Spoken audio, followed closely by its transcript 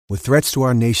With threats to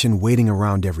our nation waiting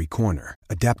around every corner,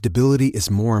 adaptability is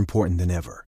more important than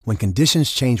ever. When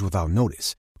conditions change without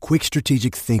notice, quick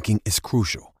strategic thinking is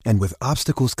crucial. And with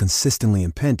obstacles consistently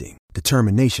impending,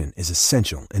 determination is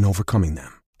essential in overcoming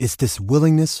them. It's this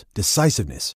willingness,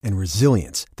 decisiveness, and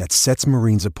resilience that sets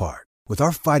Marines apart. With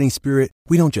our fighting spirit,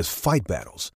 we don't just fight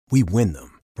battles, we win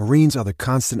them. Marines are the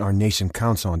constant our nation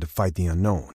counts on to fight the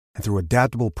unknown. And through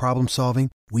adaptable problem solving,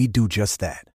 we do just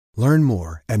that. Learn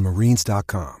more at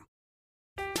marines.com.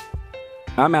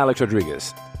 I'm Alex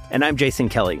Rodriguez. And I'm Jason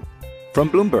Kelly. From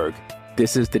Bloomberg,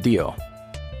 this is The Deal.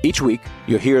 Each week,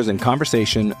 you'll hear us in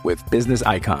conversation with business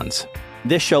icons.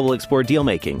 This show will explore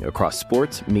deal-making across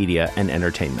sports, media, and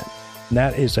entertainment.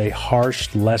 That is a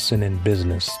harsh lesson in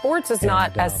business. Sports is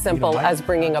not as simple as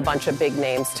bringing a bunch of big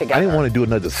names together. I didn't want to do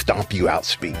another stomp you out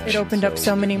speech. It opened up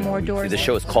so many more doors. The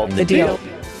show is called The Deal.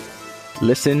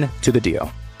 Listen to The Deal.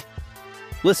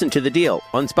 Listen to The Deal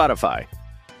on Spotify.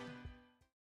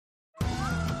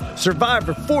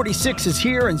 Survivor 46 is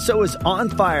here, and so is On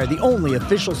Fire, the only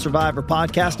official Survivor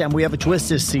podcast, and we have a twist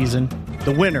this season.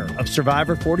 The winner of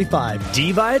Survivor 45,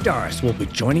 Dee Valladares, will be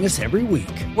joining us every week.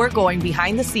 We're going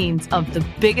behind the scenes of the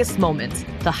biggest moments,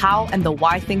 the how and the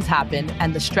why things happen,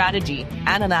 and the strategy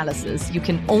and analysis you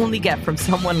can only get from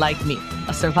someone like me,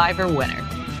 a Survivor winner.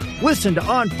 Listen to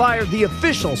On Fire, the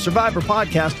official Survivor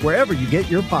podcast, wherever you get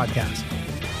your podcast.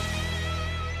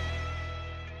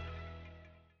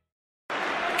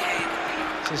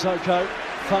 Sissoko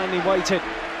finally waited.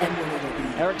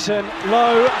 Eriksson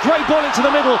low, great ball into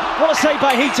the middle. What a save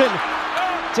by Heaton.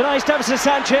 Tonight's Davinson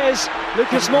Sanchez,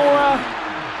 Lucas Moura,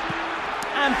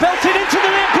 and belted into the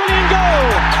net. Brilliant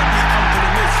goal.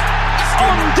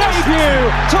 On debut,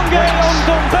 Tunge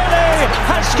Ndombele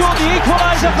has scored the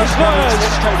equaliser for Spurs.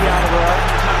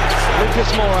 Lucas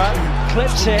Moura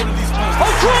clips it. Oh,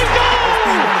 great goal!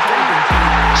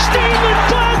 Stephen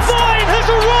Bergwijn has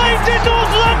arrived in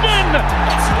North London!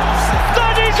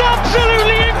 That is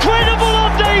absolutely incredible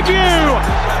on debut!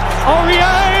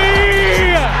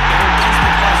 Aurier!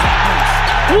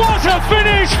 What a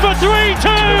finish for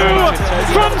 3-2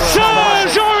 from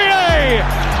Serge Aurier!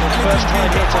 First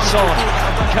time here to Son.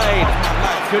 Kane.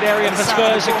 Good area for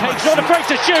Spurs, and Kane's not afraid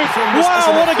to shoot.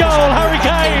 Wow, what a goal, Harry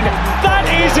Kane! That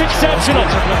is exceptional.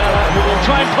 Lamela, who will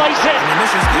try and place it.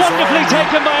 Wonderfully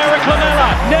taken by Eric Lamela.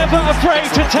 Never afraid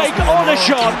to take on a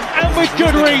shot, and with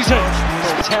good reason.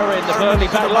 Terror in the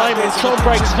Burnley back line, and Son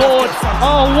breaks forward.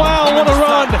 Oh wow, what a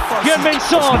run! Heung-min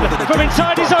Son from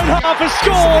inside his own half has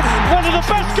scored one of the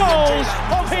best goals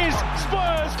of his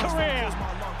Spurs career.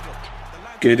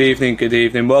 Good evening.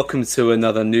 Welcome to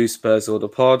another new Spurs Order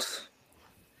pod.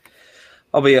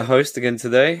 I'll be your host again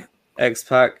today,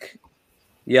 X-Pac,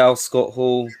 Yao, Scott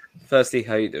Hall. Firstly,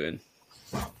 how you doing?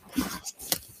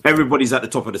 Everybody's at the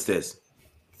top of the stairs.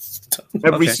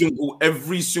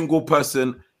 Every single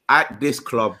person at this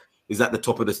club is at the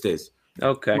top of the stairs.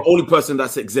 Okay. The only person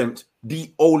that's exempt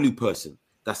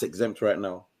right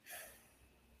now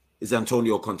is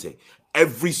Antonio Conte.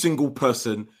 Every single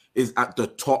person is at the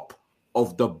top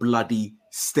of the bloody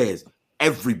stairs.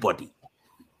 Everybody.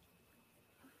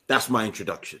 That's my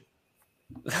introduction.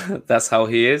 That's how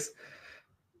he is.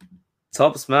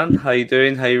 Tops, man. How you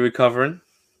doing? How you recovering?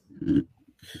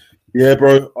 Yeah,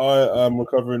 bro. I am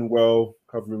recovering well,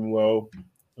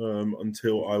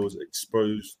 until I was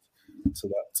exposed to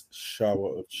that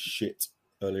shower of shit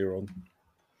earlier on.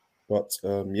 But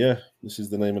yeah, this is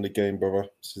the name of the game, brother.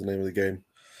 This is the name of the game.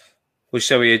 Well,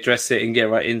 shall we address it and get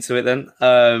right into it then?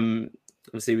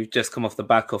 Obviously, we've just come off the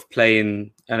back of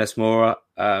playing Enes Moura.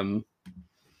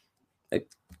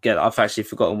 Again, I've actually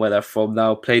forgotten where they're from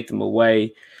now. Played them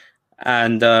away,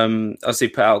 and obviously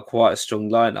put out quite a strong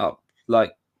lineup.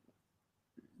 Like,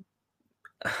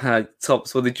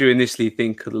 Tops, what did you initially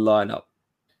think of the lineup?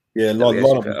 Yeah,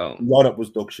 lineup was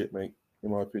dog shit, mate.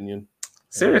 In my opinion.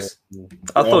 Serious?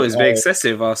 I thought it was a bit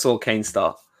excessive. I saw Kane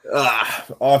start. I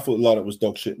thought the lineup was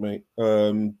dog shit, mate.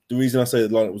 The reason I say the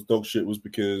lineup was dog shit was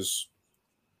because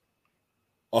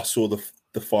I saw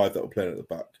the five that were playing at the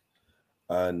back.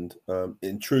 And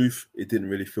in truth, it didn't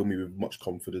really fill me with much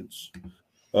confidence.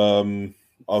 I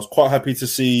was quite happy to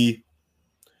see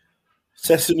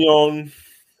Sessegnon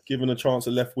given a chance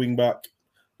at left wing back.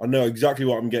 I know exactly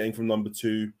what I'm getting from number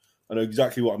 2. I know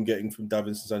exactly what I'm getting from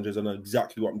Davinson Sanchez. I know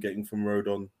exactly what I'm getting from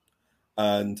Rodon.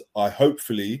 And I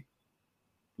hopefully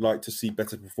like to see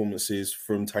better performances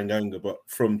from Tanganga. But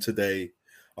from today,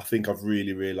 I think I've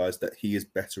really realised that he is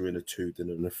better in a 2 than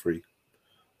in a 3.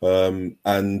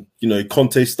 And, you know,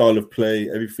 Conte's style of play,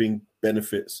 everything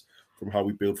benefits from how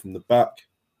we build from the back.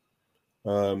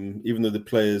 Even though the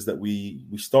players that we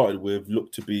started with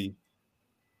look to be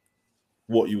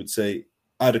what you would say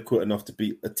adequate enough to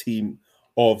beat a team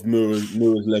of Mura's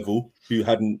level who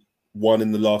hadn't won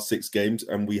in the last 6 games,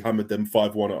 and we hammered them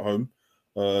 5-1 at home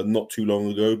not too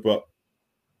long ago. But,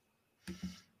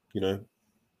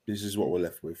 this is what we're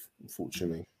left with,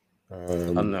 unfortunately. I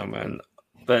don't know, man.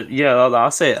 But yeah,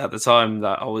 I'll say it at the time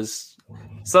that I was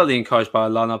slightly encouraged by a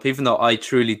lineup, even though I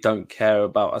truly don't care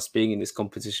about us being in this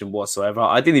competition whatsoever.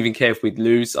 I didn't even care if we'd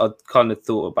lose. I kind of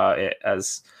thought about it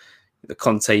as the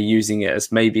Conte using it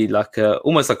as maybe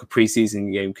almost like a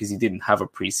preseason game, because he didn't have a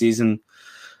preseason.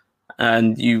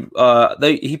 And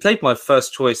he played my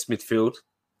first choice midfield.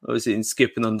 I was in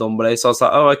Skip and Ndombele. So I was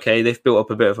like, oh, okay, they've built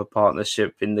up a bit of a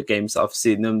partnership in the games that I've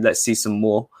seen them. Let's see some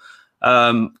more.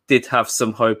 Did have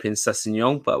some hope in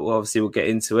Sessegnon, but we'll get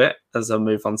into it as I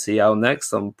move on to Yao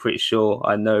next. I'm pretty sure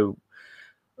I know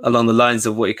along the lines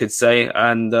of what he could say.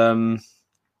 And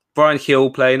Brian Hill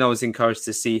playing, I was encouraged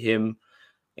to see him.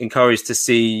 Encouraged to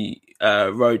see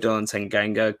Rodon and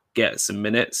Tanganga get some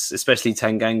minutes, especially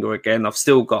Tanganga again. I've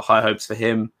still got high hopes for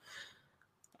him.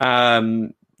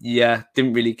 Didn't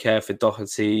really care for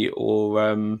Doherty or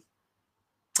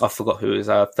I forgot who is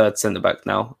our third centre-back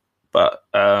now. But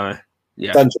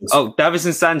Sanchez. Oh,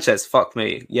 Davinson Sanchez. Fuck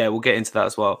me. Yeah, we'll get into that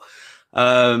as well.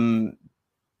 Lo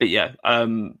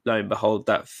and behold,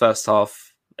 that first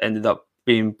half ended up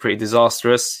being pretty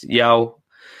disastrous. Yao,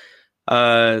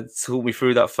 talk me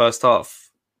through that first half.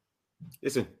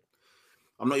 Listen,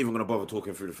 I'm not even going to bother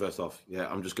talking through the first half. Yeah,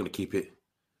 I'm just going to keep it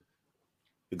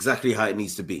exactly how it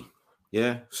needs to be.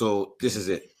 Yeah, so this is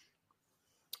it.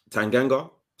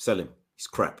 Tanganga, sell him. He's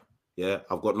crap. Yeah,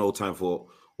 I've got no time for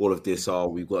all of this.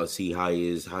 We've got to see how he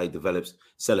is, how he develops.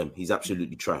 Sell him. He's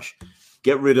absolutely trash.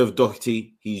 Get rid of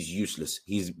Doherty. He's useless.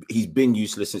 He's been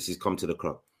useless since he's come to the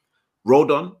club.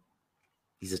 Rodon,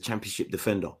 he's a championship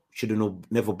defender. Should have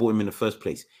never bought him in the first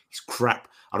place. He's crap.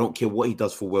 I don't care what he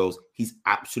does for Wales. He's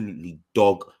absolutely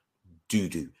dog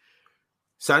doo-doo.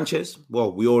 Sanchez,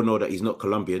 well, we all know that he's not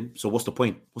Colombian. So what's the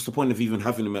point? What's the point of even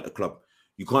having him at the club?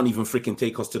 You can't even freaking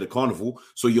take us to the carnival.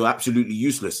 So you're absolutely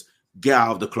useless. Get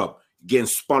out of the club. Getting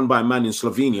spun by a man in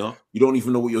Slovenia. You don't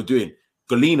even know what you're doing.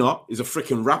 Galina is a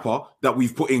freaking rapper that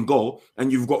we've put in goal.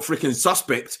 And you've got freaking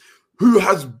Suspect who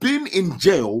has been in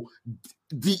jail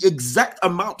the exact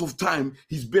amount of time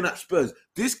he's been at Spurs.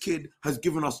 This kid has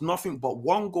given us nothing but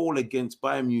 1 goal against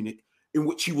Bayern Munich, in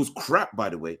which he was crap, by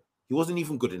the way. He wasn't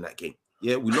even good in that game.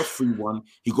 Yeah, we lost 3-1.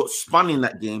 He got spun in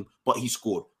that game, but he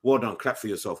scored. Well done. Clap for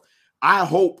yourself. I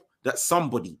hope that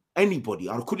anybody,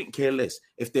 I couldn't care less,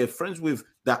 if they're friends with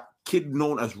that kid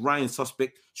known as Ryan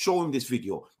Suspect, show him this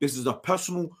video. This is a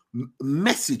personal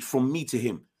message from me to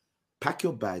him. Pack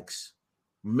your bags,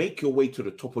 make your way to the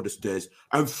top of the stairs,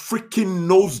 and freaking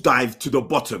nosedive to the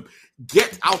bottom.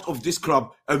 Get out of this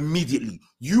club immediately.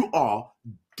 You are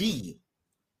the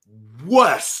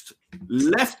worst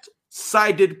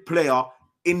left-sided player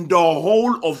in the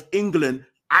whole of England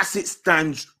as it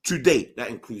stands today. That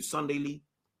includes Sunday League,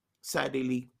 Saturday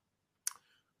League,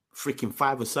 freaking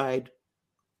five-a-side,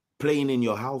 playing in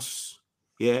your house.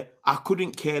 Yeah, I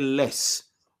couldn't care less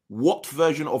what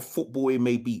version of football it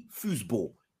may be.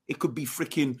 Foosball. It could be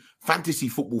freaking fantasy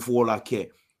football for all I care.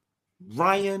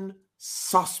 Ryan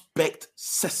Suspect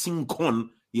Sessegnon,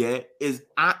 yeah, is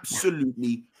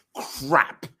absolutely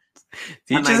crap.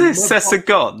 Did you just say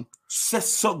Sessegnon?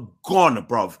 Sessegnon,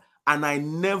 bruv. And I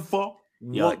never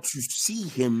want to see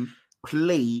him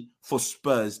play for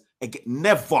Spurs again.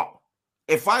 Never.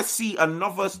 If I see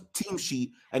another team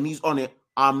sheet and he's on it,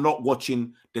 I'm not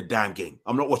watching the damn game.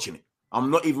 I'm not watching it.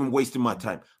 I'm not even wasting my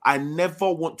time. I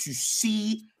never want to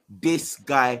see this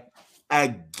guy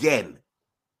again.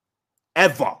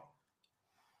 Ever.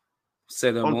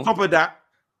 Say no more. On top of that,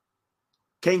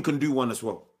 Kane can do one as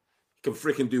well. He can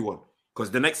freaking do one.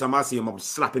 Because the next time I see him, I'm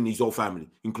slapping his whole family,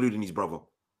 including his brother.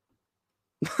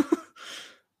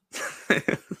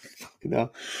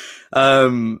 No,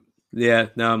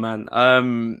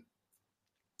 man.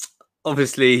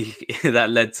 Obviously, that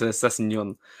led to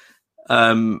Sessegnon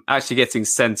actually getting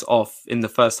sent off in the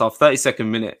first half. 32nd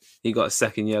minute, he got a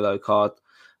second yellow card.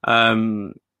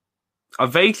 I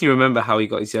vaguely remember how he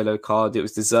got his yellow card. It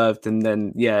was deserved. And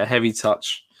then, heavy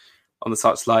touch on the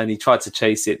touchline. He tried to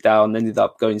chase it down, ended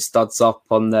up going studs up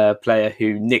on the player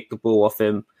who nicked the ball off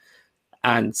him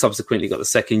and subsequently got the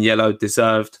second yellow,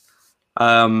 deserved.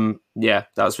 That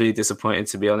was really disappointing,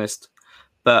 to be honest.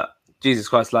 But Jesus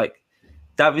Christ,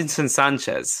 Davinson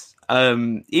Sanchez,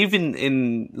 even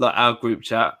in our group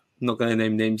chat, I'm not going to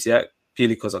name names yet,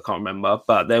 purely because I can't remember,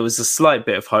 but there was a slight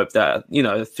bit of hope that,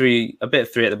 a bit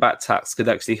of three at the back tax could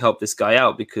actually help this guy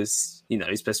out because,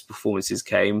 his best performances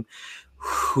came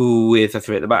with a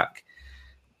three at the back.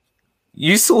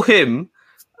 You saw him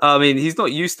I mean, he's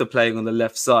not used to playing on the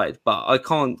left side, but I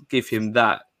can't give him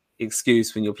that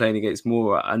excuse when you're playing against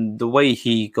Moura. And the way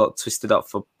he got twisted up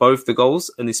for both the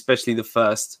goals, and especially the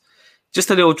first,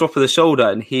 just a little drop of the shoulder,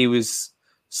 and he was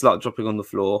slight dropping on the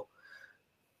floor.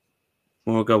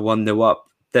 Moura go 1-0 up.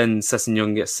 Then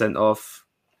Sessegnon gets sent off.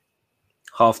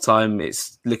 Half-time,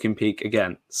 it's looking peak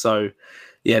again. So,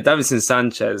 yeah, Davinson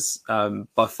Sanchez,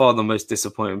 by far the most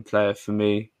disappointing player for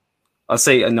me. I'd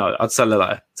tell a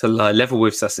lie. To lie, level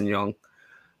with Sessegnon.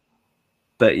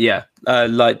 But yeah,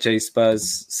 like Jay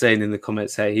Spurs saying in the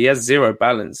comments here, he has zero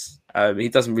balance. He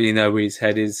doesn't really know where his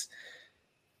head is.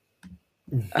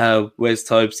 Where's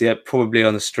Tobes? Yeah, probably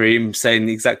on the stream saying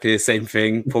exactly the same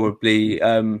thing, probably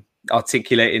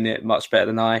articulating it much better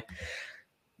than I.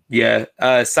 Yeah,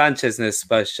 Sanchez in a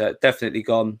Spurs shirt, definitely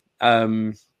gone.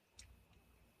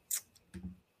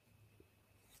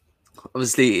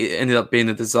 Obviously, it ended up being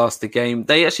a disaster game.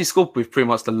 They actually scored with pretty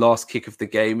much the last kick of the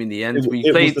game in the end.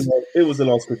 It was the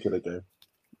last kick of the game.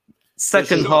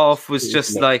 Second half was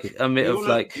just like a bit of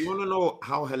like... You want to know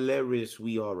how hilarious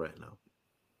we are right now?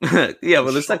 Yeah,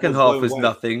 well, the second half was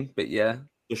nothing, but yeah.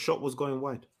 The shot was going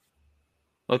wide.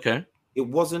 Okay. It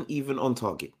wasn't even on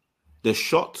target. The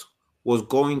shot was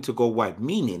going to go wide,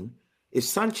 meaning if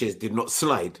Sanchez did not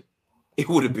slide, it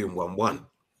would have been 1-1.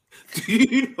 Do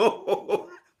you know?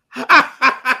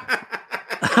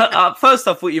 First,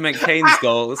 I thought you meant Kane's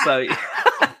goal. So,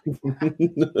 oh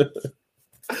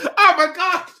my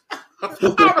god!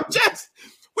 Oh my chest!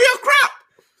 We are crap.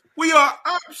 We are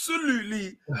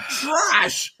absolutely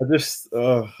trash.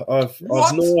 I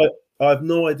have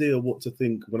no idea what to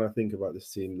think when I think about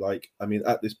this team. Like, I mean,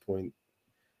 at this point,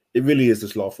 it really is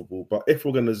just laughable. But if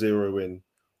we're going to zero in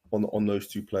on those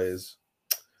two players,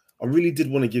 I really did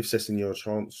want to give Sessegnon a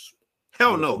chance.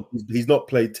 Hell no. He's not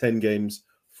played 10 games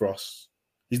for us.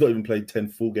 He's not even played 10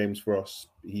 full games for us.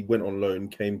 He went on loan,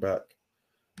 came back,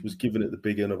 was given it the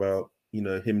big end about,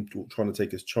 him trying to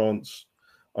take his chance.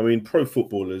 I mean, pro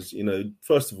footballers,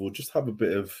 first of all, just have with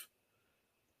a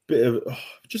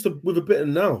bit of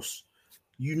nous.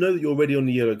 You know that you're already on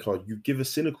the yellow card. You give a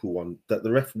cynical one that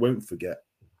the ref won't forget.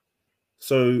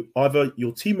 So either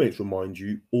your teammates remind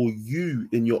you or you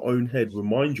in your own head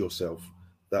remind yourself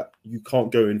that you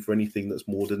can't go in for anything that's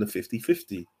more than a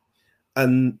 50-50.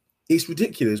 And it's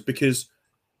ridiculous because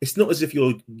it's not as if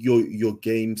you're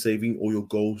game saving or your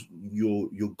goal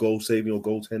saving or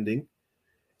goaltending.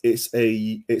 It's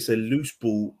a loose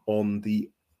ball on the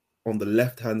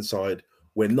left hand side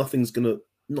where nothing's gonna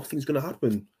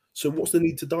happen. So what's the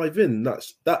need to dive in?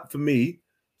 That for me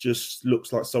just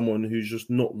looks like someone who's just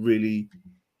not really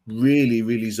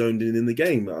zoned in the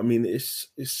game. I mean, it's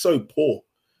so poor.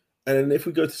 And if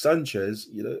we go to Sanchez,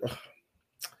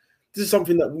 this is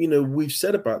something that we've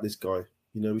said about this guy.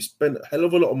 We spent a hell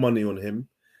of a lot of money on him,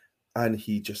 and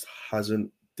he just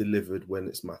hasn't delivered when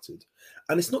it's mattered.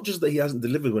 And it's not just that he hasn't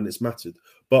delivered when it's mattered,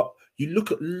 but you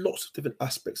look at lots of different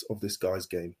aspects of this guy's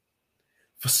game.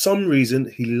 For some reason,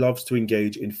 he loves to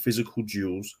engage in physical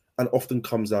duels and often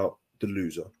comes out the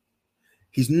loser.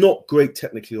 He's not great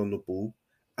technically on the ball,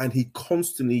 and he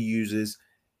constantly uses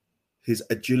his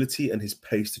agility and his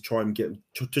pace to try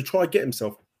get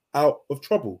himself out of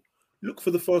trouble. Look for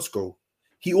the first goal.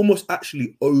 He almost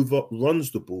actually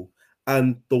overruns the ball,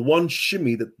 and the one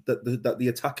shimmy that the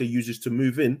attacker uses to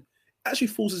move in actually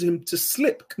forces him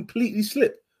to completely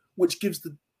slip, which gives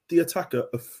the attacker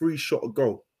a free shot at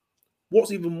goal.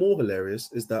 What's even more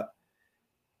hilarious is that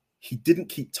he didn't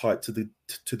keep tight to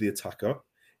the attacker.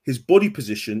 His body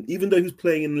position, even though he was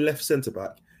playing in left centre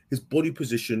back, his body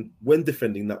position when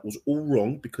defending that was all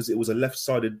wrong because it was a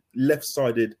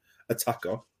left-sided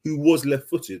attacker who was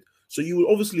left-footed. So you would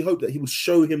obviously hope that he would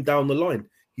show him down the line.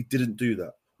 He didn't do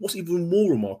that. What's even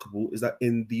more remarkable is that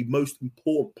in the most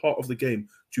important part of the game,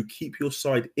 to keep your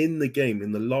side in the game,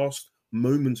 in the last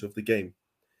moment of the game,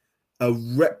 a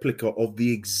replica of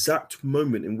the exact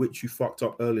moment in which you fucked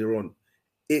up earlier on,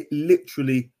 it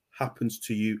literally happens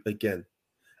to you again.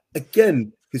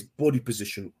 Again, his body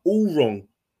position, all wrong,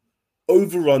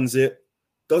 overruns it,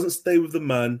 doesn't stay with the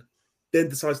man, then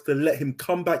decides to let him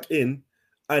come back in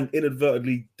and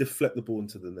inadvertently deflect the ball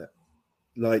into the net.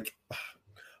 Like,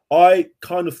 I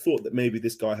kind of thought that maybe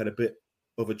this guy had a bit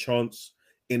of a chance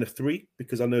in a 3,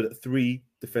 because I know that 3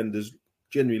 defenders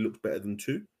generally look better than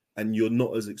 2, and you're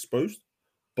not as exposed.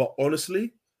 But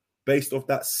honestly, based off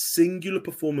that singular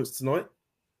performance tonight,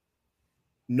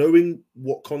 knowing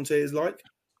what Conte is like,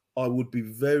 I would be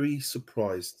very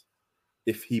surprised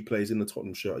if he plays in the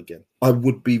Tottenham shirt again. I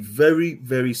would be very,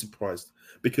 very surprised,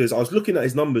 because I was looking at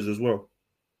his numbers as well.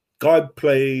 Guy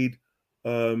played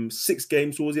 6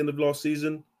 games towards the end of last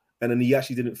season, and then he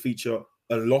actually didn't feature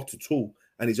a lot at all.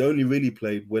 and he's only really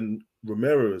played when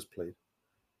Romero has played.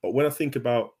 But when I think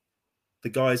about the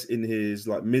guys in his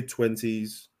like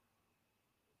mid-20s,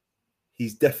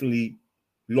 he's definitely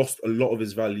lost a lot of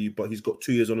his value, but he's got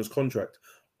 2 years on his contract.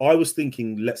 I was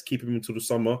thinking, let's keep him until the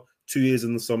summer, 2 years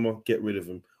in the summer, get rid of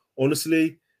him.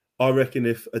 Honestly, I reckon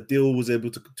if a deal was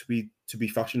able to be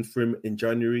fashioned for him in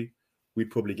January, we'd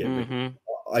probably get rid of him.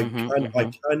 I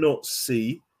cannot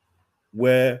see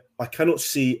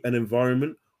an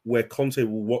environment where Conte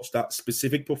will watch that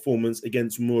specific performance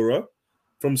against Mura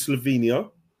from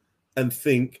Slovenia and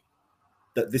think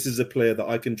that this is a player that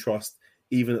I can trust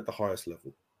even at the highest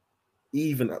level.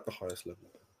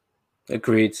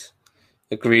 Agreed.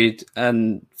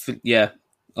 And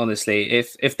honestly,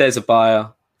 if there's a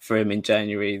buyer for him in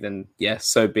January, then yes,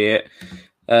 so be it.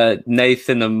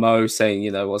 Nathan and Mo saying,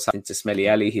 what's happened to Smelly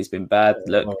Ali? He's been bad.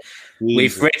 Look,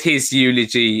 we've read his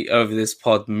eulogy over this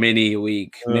pod many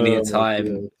a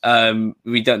time.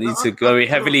 We don't need to go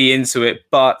heavily into it,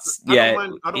 but I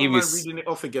don't mind reading it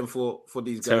off again for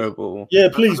these guys. Terrible. Yeah,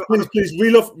 please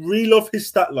reel off his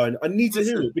stat line. I need to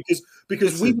hear it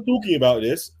because we were talking about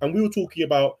this, and we were talking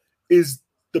about, is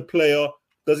the player,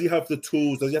 does he have the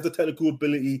tools? Does he have the technical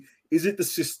ability? Is it the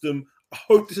system? I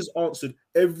hope this has answered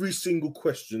every single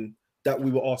question that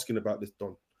we were asking about this,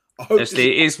 Don.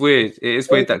 Actually, it is weird. It is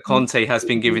weird that Conte has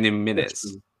been giving him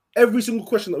minutes. Every single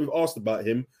question that we've asked about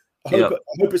him, I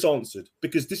hope it's answered,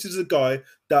 because this is a guy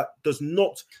that does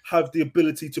not have the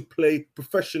ability to play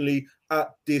professionally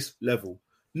at this level.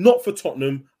 Not for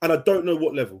Tottenham, and I don't know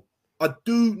what level. I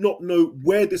do not know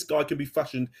where this guy can be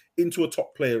fashioned into a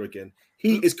top player again.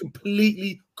 He is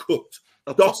completely cooked.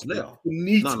 That's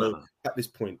Finito at this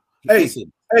point. Hey,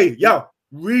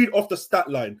 read off the stat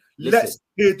line. Let's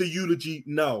hear the eulogy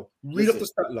now. Read off the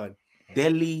stat line.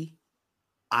 Delhi,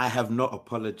 I have not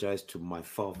apologized to my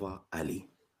father, Ali.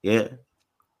 Yeah.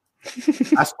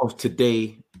 As of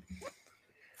today,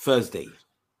 Thursday,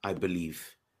 I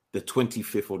believe, the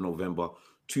 25th of November,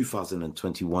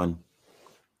 2021,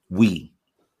 we,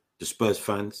 the Spurs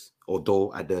fans,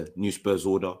 although at the new Spurs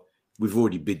order, we've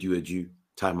already bid you adieu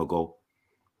time ago.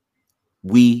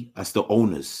 We, as the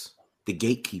owners, the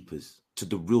gatekeepers to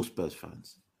the real Spurs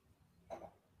fans,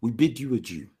 we bid you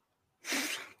adieu.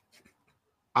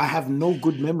 I have no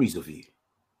good memories of you.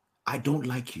 I don't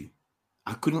like you.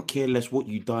 I couldn't care less what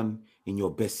you've done in your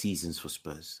best seasons for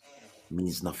Spurs. It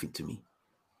means nothing to me.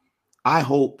 I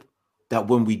hope that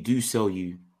when we do sell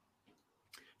you,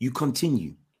 you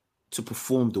continue to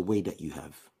perform the way that you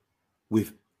have,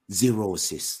 with 0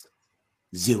 assists,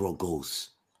 0 goals,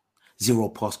 0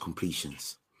 pass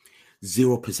completions,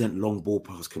 0% long ball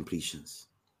pass completions,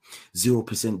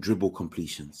 0% dribble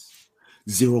completions,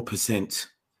 0%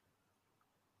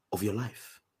 of your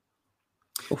life.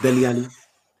 Dele Alli,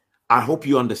 I hope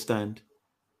you understand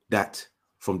that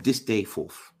from this day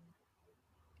forth,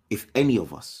 if any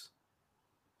of us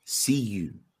see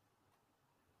you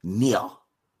near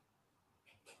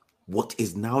what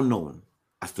is now known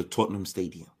as the Tottenham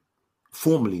Stadium,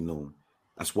 formerly known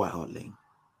as White Hart Lane,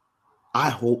 I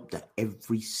hope that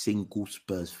every single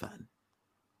Spurs fan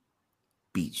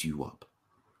beats you up.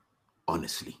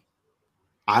 Honestly.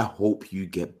 I hope you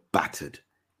get battered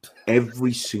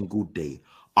every single day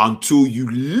until you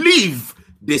leave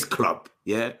this club.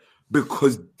 Yeah?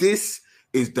 Because this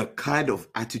is the kind of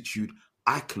attitude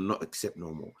I cannot accept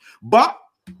no more. But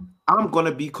I'm going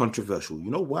to be controversial.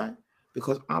 You know why?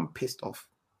 Because I'm pissed off.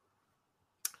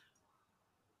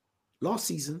 Last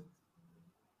season,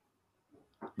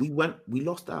 we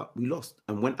lost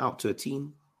and went out to a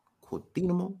team called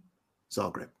Dinamo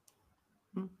Zagreb.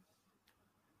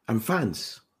 And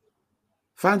fans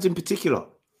in particular,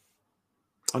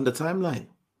 on the timeline,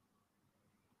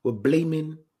 were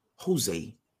blaming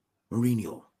Jose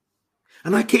Mourinho.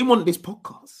 And I came on this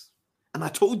podcast and I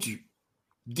told you,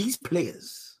 these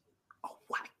players are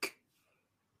whack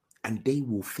and they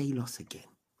will fail us again.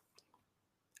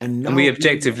 And we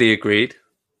objectively agreed.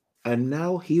 And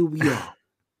now here we are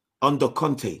under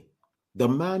Conte, the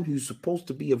man who's supposed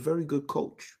to be a very good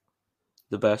coach.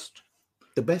 The best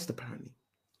apparently.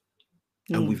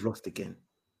 And we've lost again.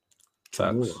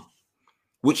 Facts.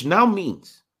 Which now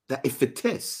means that if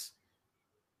Vitesse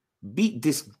beat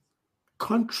this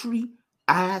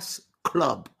country-ass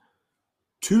club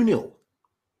 2-0,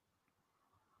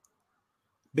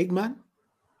 big man,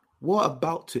 we're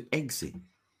about to exit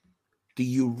the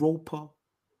Europa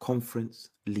Conference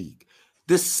League.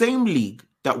 The same league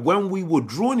that when we were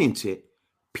drawn into it,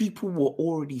 people were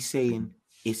already saying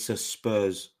it's a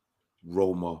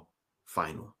Spurs-Roma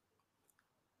final.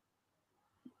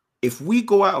 If we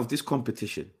go out of this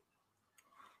competition,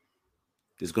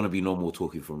 there's going to be no more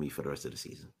talking from me for the rest of the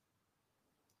season.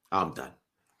 I'm done.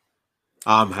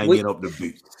 I'm hanging up the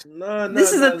boots.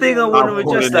 This is the thing I want to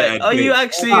address. That are you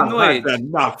actually annoyed?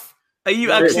 Enough. Are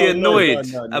you actually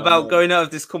annoyed about going out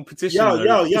of this competition?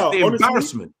 Yeah. It's the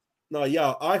embarrassment.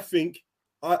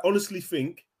 I honestly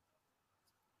think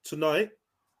tonight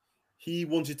he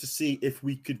wanted to see if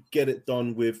we could get it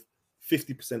done with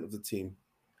 50% of the team.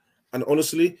 And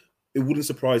honestly, it wouldn't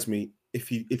surprise me if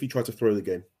he tried to throw the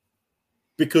game.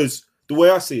 Because the way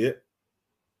I see it,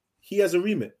 he has a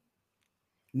remit.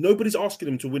 Nobody's asking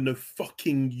him to win no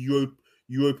fucking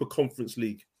Europa Conference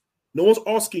League. No one's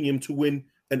asking him to win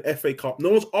an FA Cup. No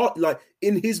one's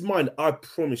in his mind, I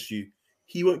promise you,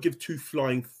 he won't give two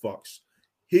flying fucks.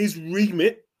 His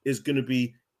remit is going to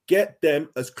be get them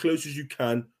as close as you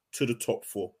can to the top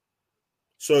four.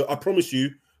 So I promise you,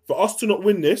 for us to not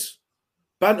win this,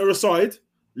 banter aside,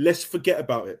 let's forget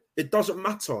about it. It doesn't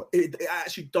matter. It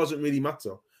actually doesn't really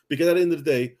matter. Because at the end of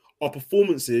the day, our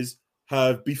performances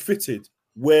have befitted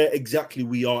where exactly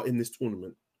we are in this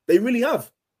tournament. They really have.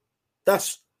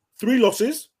 That's 3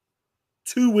 losses,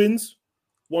 2 wins,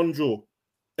 1 draw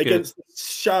against a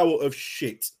shower of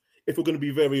shit, if we're going to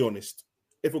be very honest.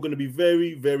 If we're going to be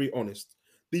very, very honest.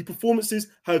 The performances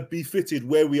have befitted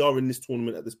where we are in this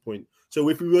tournament at this point. So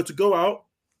if we were to go out,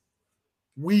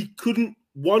 we couldn't,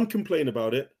 1, complain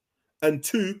about it, and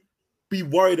 2, be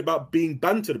worried about being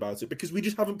bantered about it because we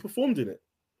just haven't performed in it.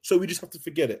 So we just have to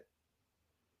forget it.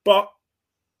 But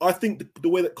I think the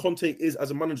way that Conte is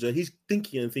as a manager, he's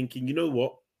thinking, you know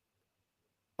what?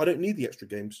 I don't need the extra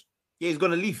games. Yeah, he's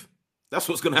going to leave. That's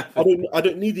what's going to happen. I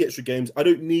don't need the extra games. I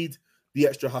don't need the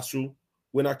extra hassle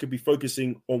when I could be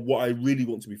focusing on what I really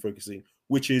want to be focusing,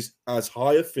 which is as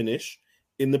high a finish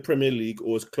in the Premier League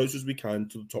or as close as we can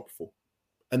to the top 4.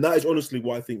 And that is honestly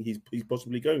what I think he's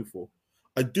possibly going for.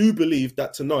 I do believe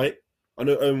that tonight, I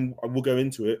know I will go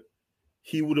into it,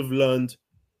 he would have learned.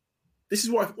 This is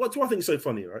what do I think is so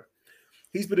funny, right?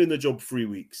 He's been in the job 3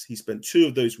 weeks. He spent 2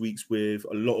 of those weeks with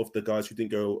a lot of the guys who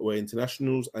didn't go away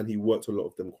internationals, and he worked a lot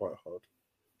of them quite hard.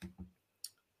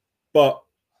 But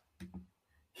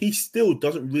he still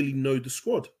doesn't really know the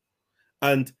squad.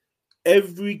 And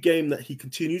every game that he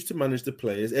continues to manage the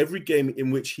players, every game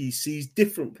in which he sees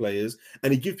different players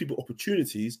and he gives people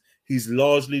opportunities, he's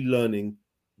largely learning,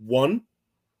 1,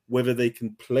 whether they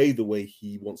can play the way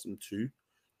he wants them to,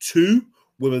 2,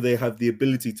 whether they have the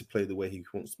ability to play the way he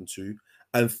wants them to,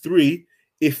 and 3,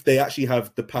 if they actually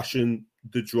have the passion,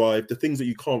 the drive, the things that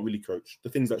you can't really coach, the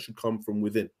things that should come from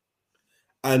within.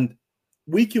 And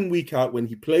week in, week out, when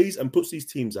he plays and puts these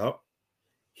teams out,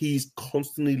 he's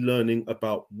constantly learning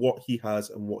about what he has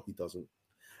and what he doesn't.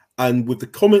 And with the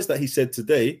comments that he said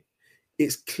today,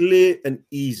 it's clear and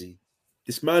easy.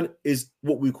 This man is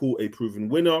what we call a proven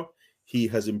winner. He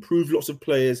has improved lots of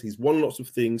players. He's won lots of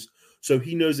things. So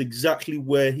he knows exactly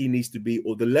where he needs to be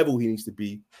or the level he needs to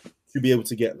be able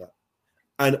to get that.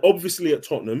 And obviously at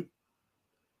Tottenham,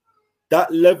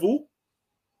 that level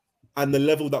and the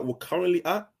level that we're currently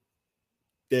at,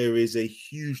 there is a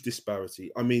huge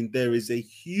disparity. I mean, there is a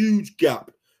huge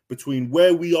gap between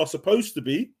where we are supposed to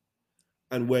be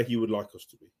and where he would like us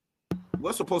to be.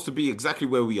 We're supposed to be exactly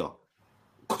where we are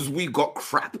because we got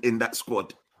crap in that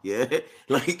squad. Yeah.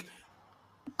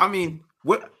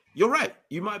 You're right.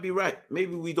 You might be right.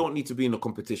 Maybe we don't need to be in a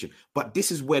competition. But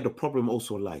this is where the problem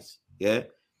also lies. Yeah.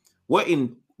 We're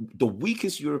in the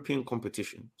weakest European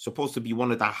competition, supposed to be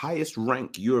one of the highest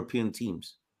ranked European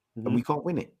teams, and we can't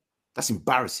win it. That's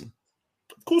embarrassing.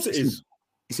 Of course it is.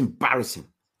 It's embarrassing.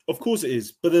 Of course it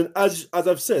is. But then, as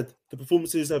I've said, the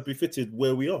performances have befitted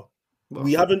where we are. Well,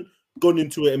 we haven't gone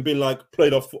into it and been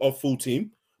played our full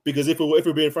team. Because if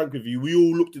we're being frank with you, we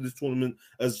all looked at this tournament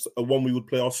as a one we would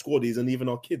play our squaddies and even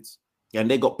our kids. Yeah, and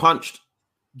they got punched.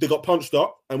 They got punched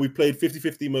up, and we played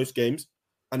 50-50 most games,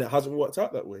 and it hasn't worked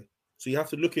out that way. So you have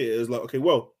to look at it as okay,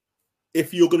 well,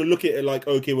 if you're going to look at it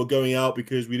okay, we're going out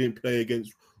because we didn't play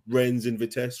against Rennes and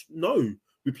Vitesse. No,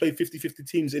 we played 50-50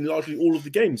 teams in largely all of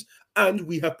the games, and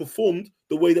we have performed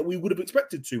the way that we would have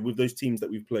expected to with those teams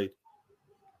that we've played.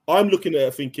 I'm looking at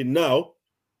it thinking now,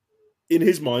 in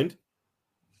his mind,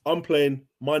 I'm playing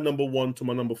my number 1 to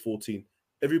my number 14.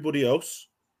 Everybody else,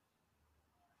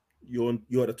 you're at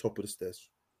the top of the stairs.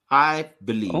 I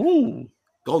believe. Yeah.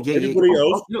 Everybody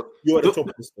else, you're at the top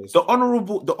of the stairs. The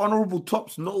honourable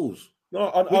tops knows. No,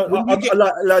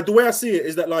 the way I see it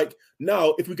is that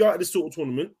now, if we go out of this sort of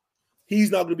tournament,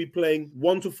 he's now going to be playing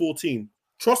 1 to 14.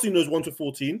 Trusty knows 1 to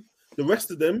 14. The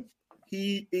rest of them,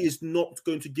 he is not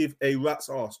going to give a rat's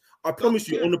ass. I promise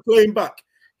you, on the playing back,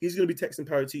 he's going to be texting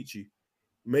Paratici.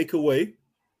 Make a way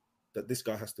that this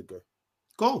guy has to go.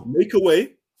 Go. Make a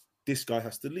way this guy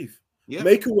has to leave. Yeah.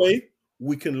 Make a way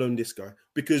we can loan this guy.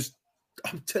 Because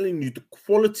I'm telling you, the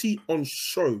quality on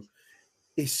show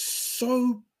is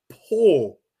so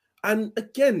poor. And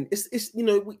again, it's you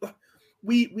know,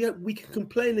 we can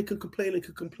complain and can complain and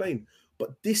can complain,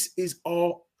 but this is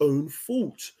our own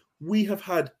fault. We have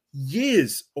had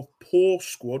years of poor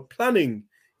squad planning,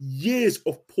 years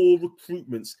of poor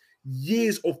recruitments,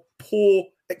 years of poor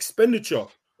expenditure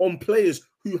on players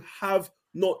who have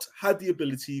not had the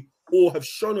ability or have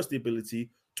shown us the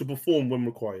ability to perform when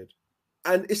required.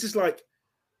 And it's just like,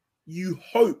 you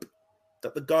hope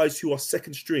that the guys who are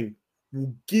second string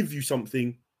will give you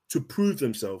something to prove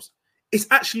themselves. It's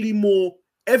actually more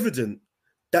evident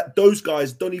that those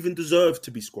guys don't even deserve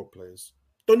to be squad players.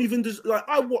 Don't even like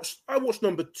I watched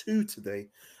number 2 today,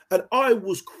 and I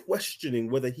was questioning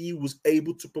whether he was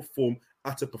able to perform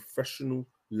at a professional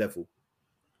level.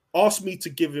 Ask me to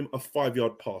give him a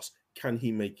 5-yard pass. Can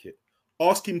he make it?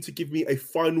 Ask him to give me a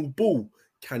final ball.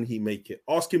 Can he make it?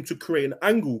 Ask him to create an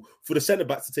angle for the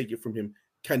centre-back to take it from him.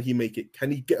 Can he make it?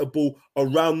 Can he get a ball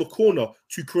around the corner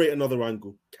to create another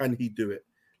angle? Can he do it?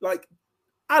 Like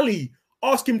Ali,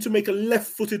 ask him to make a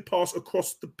left-footed pass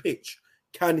across the pitch.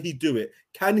 Can he do it?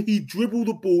 Can he dribble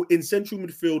the ball in central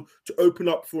midfield to open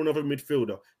up for another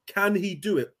midfielder? Can he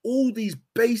do it? All these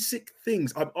basic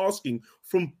things I'm asking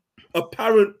from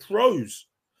apparent pros.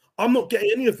 I'm not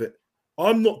getting any of it.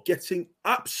 I'm not getting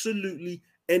absolutely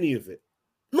any of it.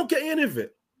 I'm not getting any of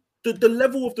it. The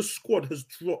level of the squad has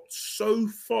dropped so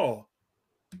far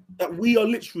that we are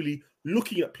literally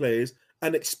looking at players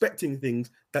and expecting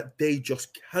things that they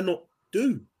just cannot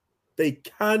do. They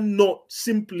cannot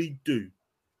simply do.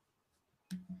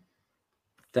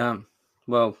 Damn.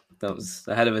 Well, that was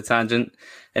a hell of a tangent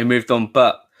and moved on.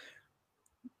 But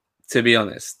to be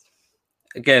honest,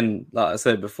 again, like I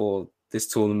said before, this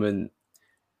tournament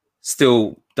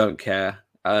still don't care.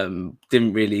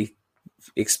 Didn't really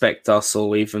expect us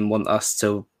or even want us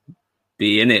to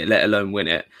be in it, let alone win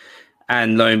it.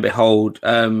 And lo and behold,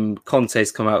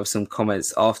 Conte's come out with some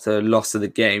comments after a loss of the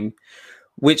game,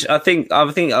 which I think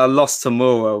our loss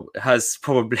tomorrow has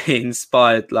probably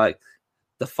inspired like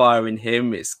the fire in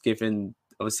him. It's given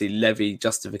obviously Levy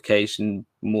justification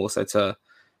more so to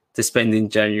spend in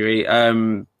January.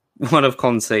 One of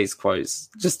Conte's quotes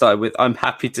just started with, "I'm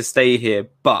happy to stay here,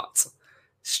 but..."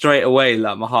 Straight away,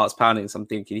 like my heart's pounding. So I'm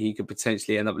thinking he could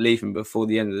potentially end up leaving before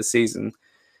the end of the season,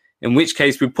 in which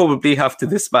case we probably have to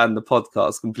disband the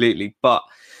podcast completely. But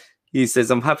he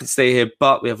says, "I'm happy to stay here,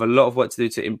 but we have a lot of work to do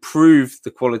to improve the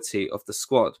quality of the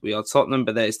squad. We are Tottenham,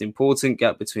 but there is an important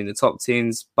gap between the top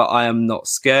teams, but I am not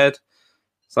scared."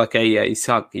 It's like,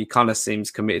 he kind of seems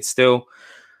committed still.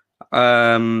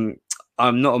 "I'm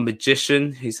not a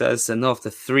magician," he says, "and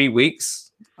after 3 weeks,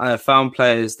 I have found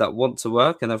players that want to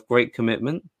work and have great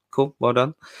commitment." Cool, well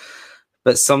done.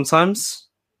 "But sometimes,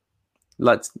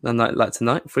 like a night like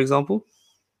tonight, for example,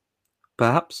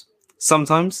 perhaps,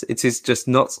 sometimes it is just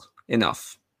not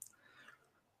enough."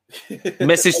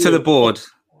 Message to the board.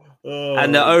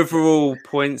 And the overall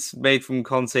points made from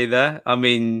Conte there. I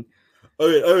mean,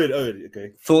 Owen,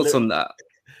 okay. Thoughts on that?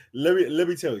 Let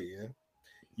me tell you, yeah.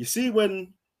 You see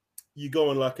when you go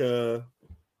on like a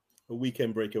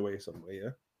weekend breakaway somewhere, yeah?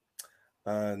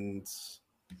 And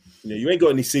you ain't got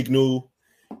any signal,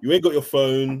 you ain't got your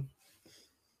phone,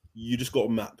 you just got a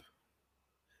map.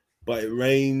 But it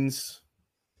rains,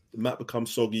 the map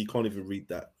becomes soggy, you can't even read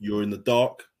that. You're in the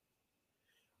dark,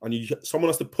 and someone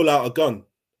has to pull out a gun.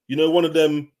 You know, one of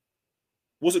them,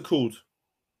 what's it called?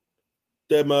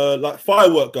 Them like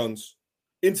firework guns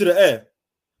into the air.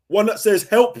 One that says,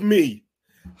 "Help me.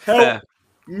 Help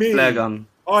me. Flare gun.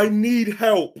 I need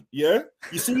help." Yeah?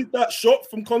 You see that shot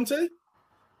from Conte?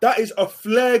 That is a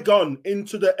flare gun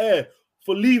into the air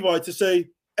for Levi to say,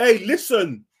 "Hey,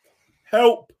 listen,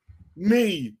 help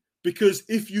me. Because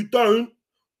if you don't,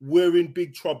 we're in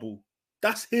big trouble."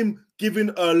 That's him giving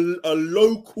a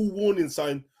local warning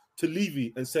sign to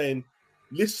Levy and saying,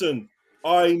 "Listen,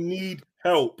 I need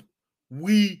help.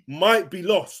 We might be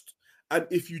lost. And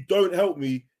if you don't help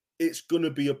me, it's going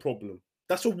to be a problem."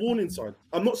 That's a warning sign.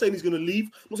 I'm not saying he's going to leave.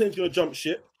 I'm not saying he's going to jump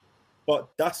ship. But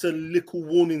that's a little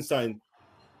warning sign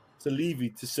to Levy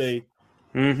to say,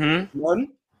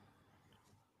 one,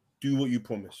 do what you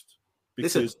promised.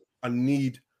 Because I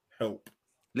need help.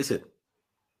 Listen.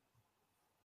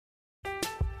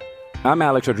 I'm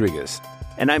Alex Rodriguez.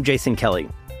 And I'm Jason Kelly.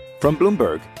 From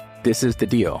Bloomberg, this is The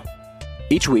Deal.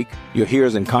 Each week, you'll hear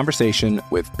us in conversation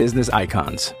with business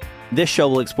icons. This show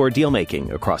will explore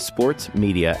deal-making across sports,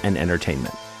 media, and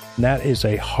entertainment. That is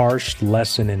a harsh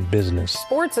lesson in business.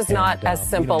 Sports is not as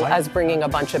simple as bringing a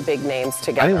bunch of big names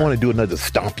together. I didn't want to do another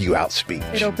stomp you out speech.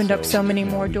 It opened up so many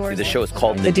more doors. The show is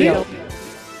called The Deal.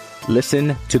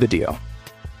 Listen to The Deal.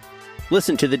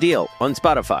 Listen to The Deal on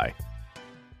Spotify.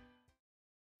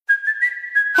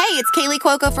 Hey, it's Kaylee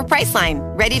Cuoco for Priceline.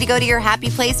 Ready to go to your happy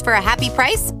place for a happy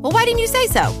price? Well, why didn't you say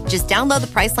so? Just download the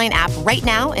Priceline app right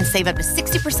now and save up to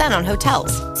 60% on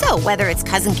hotels. So whether it's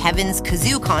Cousin Kevin's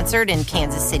Kazoo Concert in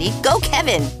Kansas City, go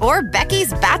Kevin, or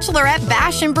Becky's Bachelorette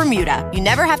Bash in Bermuda, you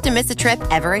never have to miss a trip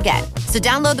ever again. So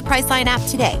download the Priceline app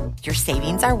today. Your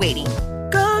savings are waiting.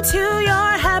 Go to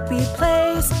your happy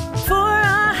place for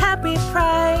a happy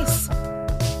price.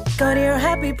 Go to your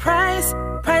happy price,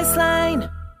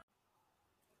 Priceline.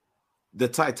 The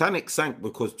Titanic sank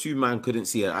because two men couldn't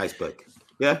see an iceberg.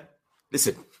 Yeah?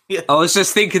 Listen. Yeah. I was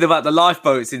just thinking about the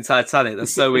lifeboats in Titanic.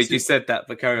 That's so weird you said that,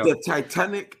 but carry on. The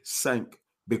Titanic sank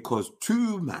because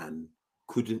two men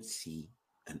couldn't see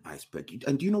an iceberg.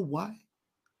 And do you know why?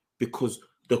 Because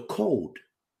the cold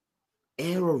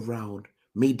air around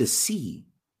made the sea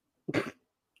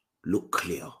look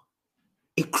clear.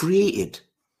 It created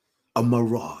a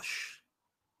mirage.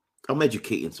 I'm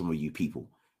educating some of you people.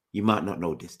 You might not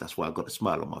know this. That's why I got a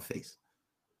smile on my face.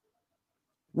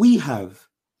 We've had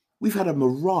a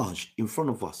mirage in front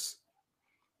of us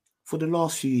for the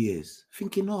last few years,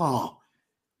 thinking,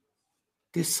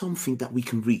 there's something that we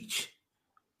can reach.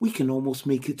 We can almost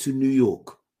make it to New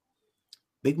York.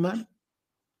 Big man,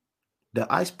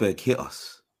 the iceberg hit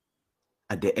us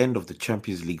at the end of the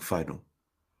Champions League final.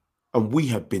 And we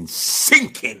have been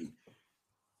sinking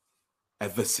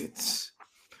ever since.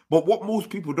 But what most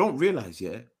people don't realize,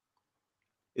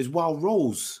 is while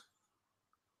Rose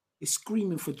is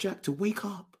screaming for Jack to wake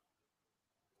up,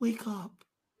 wake up,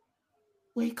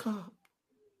 wake up.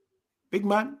 Big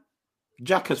man,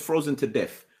 Jack has frozen to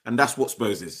death, and that's what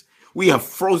Spurs is. We have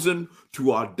frozen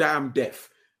to our damn death.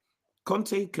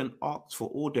 Conte can ask for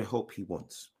all the help he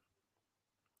wants.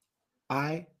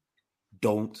 I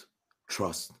don't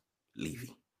trust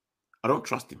Levy. I don't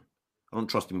trust him. I don't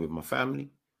trust him with my family.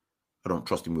 I don't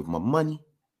trust him with my money.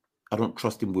 I don't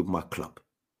trust him with my club.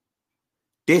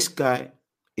 This guy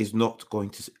is not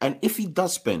going to... And if he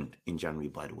does spend in January,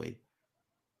 by the way,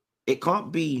 it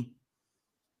can't be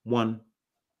 1-2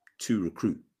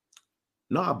 recruit.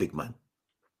 Nah, big man.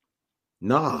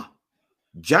 Nah.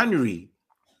 January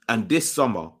and this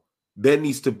summer, there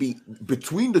needs to be...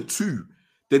 Between the two,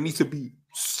 there needs to be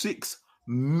 6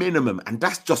 minimum. And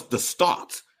that's just the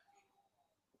start.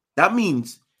 That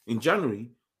means in January,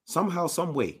 somehow,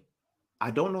 some way,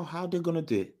 I don't know how they're going to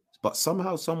do it, but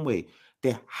somehow, some way,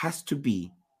 there has to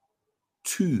be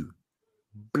 2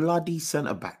 bloody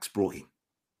centre-backs brought in.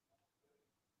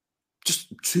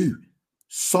 Just 2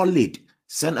 solid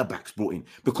centre-backs brought in.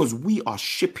 Because we are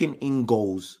shipping in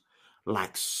goals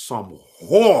like some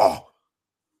whore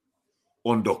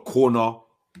on the corner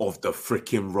of the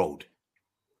freaking road.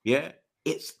 Yeah?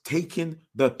 It's taking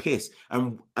the piss.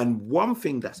 And one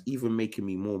thing that's even making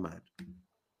me more mad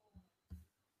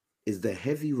is the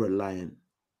heavy reliance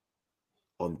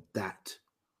on that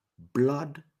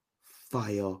blood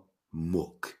fire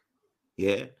muck.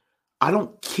 Yeah. I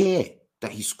don't care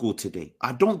that he scored today.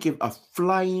 I don't give a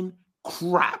flying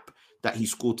crap that he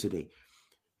scored today.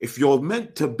 If you're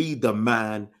meant to be the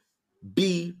man,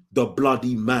 be the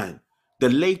bloody man. The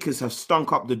Lakers have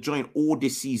stunk up the joint all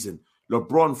this season.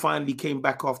 LeBron finally came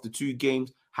back after 2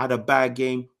 games, had a bad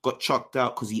game, got chucked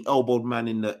out because he elbowed man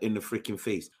in the freaking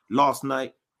face. Last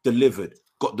night, delivered,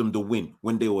 got them the win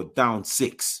when they were down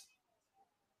 6.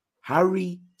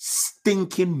 Harry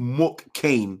stinking Muck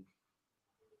Kane,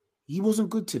 he wasn't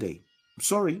good today. I'm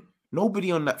sorry.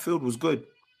 Nobody on that field was good.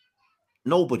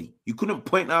 Nobody. You couldn't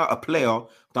point out a player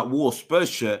that wore a Spurs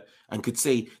shirt and could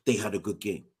say they had a good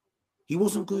game. He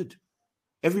wasn't good.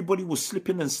 Everybody was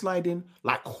slipping and sliding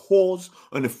like whores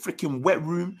in a freaking wet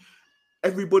room.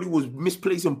 Everybody was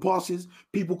misplacing passes.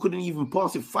 People couldn't even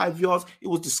pass it 5 yards. It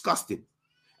was disgusting.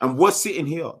 And we're sitting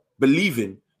here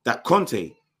believing that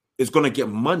Conte is going to get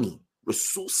money,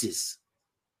 resources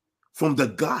from the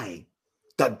guy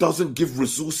that doesn't give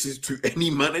resources to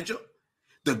any manager.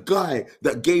 The guy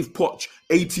that gave Poch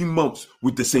 18 months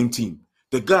with the same team.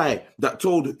 The guy that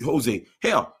told Jose,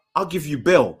 here, I'll give you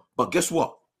bail. But guess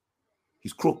what?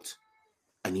 He's crooked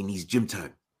and he needs gym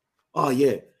time. Oh,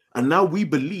 yeah. And now we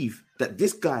believe that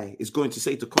this guy is going to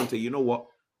say to Conte, you know what?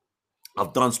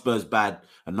 I've done Spurs bad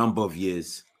a number of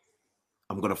years.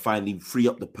 I'm going to finally free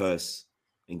up the purse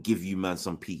and give you, man,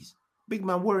 some peace. Big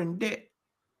man, we're in debt.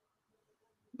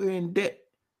 We're in debt.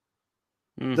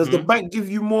 Mm-hmm. Does the bank give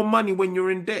you more money when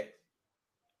you're in debt?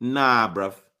 Nah,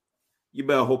 bruv. You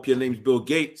better hope your name's Bill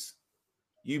Gates.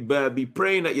 You better be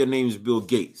praying that your name's Bill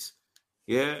Gates.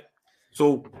 Yeah?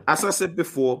 So, as I said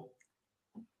before,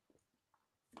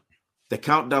 the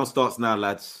countdown starts now,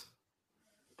 lads.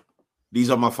 These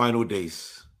are my final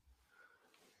days.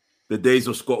 the days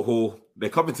of Scott Hall, they're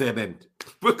coming to an end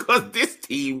because this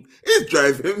team is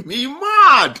driving me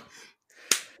mad.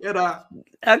 You know,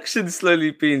 action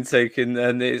slowly being taken,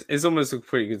 and it's almost a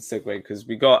pretty good segue because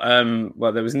we got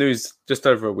there was news just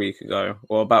over a week ago,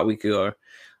 or about a week ago,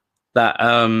 that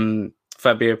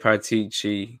Fabio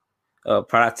Paratici,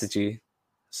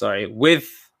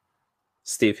 with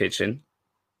Steve Hitchen,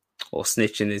 or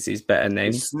Snitchin is his better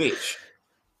name. Snitch.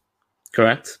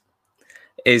 Correct.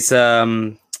 Is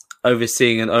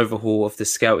overseeing an overhaul of the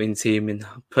scouting team and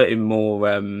putting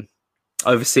more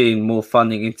overseeing more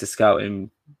funding into scouting,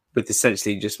 with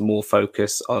essentially just more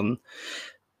focus on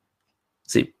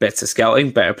better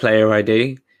scouting, better player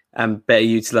ID, and better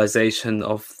utilization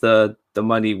of the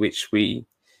money which we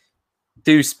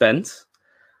do spend.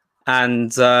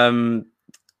 And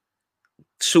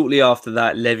shortly after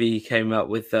that, Levy came up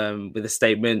with a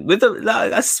statement with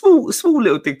a small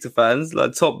little dig to fans.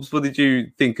 Like, Tops, what did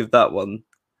you think of that one?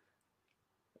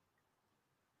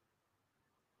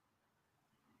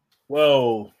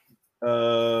 Well,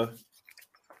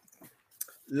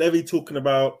 Levy talking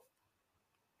about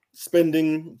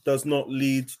spending does not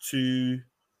lead to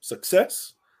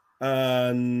success,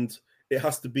 and it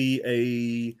has to be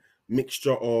a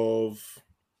mixture of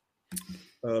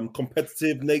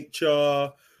competitive nature,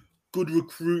 good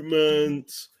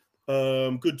recruitment,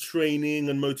 good training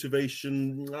and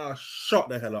motivation. Shut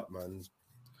the hell up, man.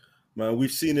 Man,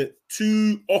 we've seen it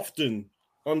too often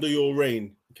under your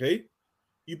reign, okay?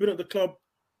 You've been at the club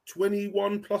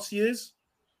 21 plus years.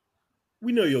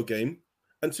 We know your game.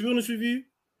 And to be honest with you,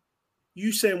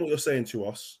 you saying what you're saying to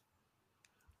us,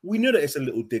 we know that it's a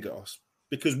little dig at us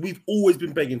because we've always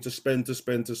been begging to spend.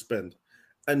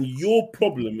 And your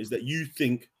problem is that you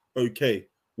think, okay,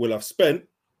 well, I've spent,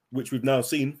 which we've now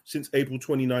seen since April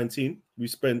 2019, we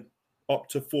spent up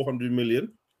to 400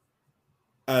 million.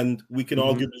 And we can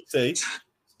arguably say,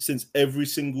 since every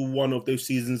single one of those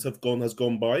seasons has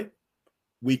gone by,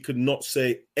 we could not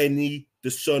say any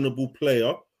discernible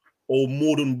player or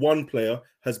more than one player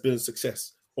has been a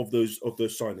success of those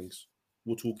signings.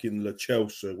 We're talking Lo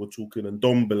Celso, we're talking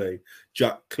Ndombele,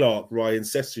 Jack Clark, Ryan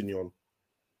Sessegnon,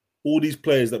 all these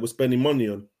players that we're spending money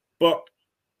on. But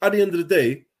at the end of the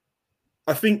day,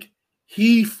 I think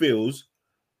he feels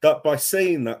that by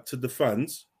saying that to the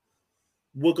fans,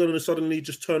 we're going to suddenly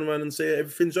just turn around and say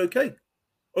everything's okay.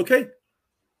 Okay.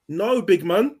 No, big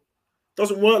man.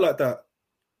 Doesn't work like that.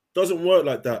 Doesn't work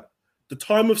like that. The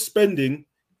time of spending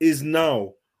is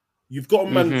now. You've got a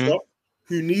manager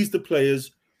who needs the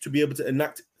players to be able to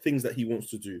enact things that he wants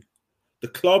to do. The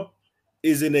club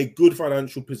is in a good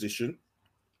financial position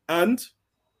and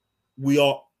we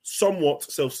are somewhat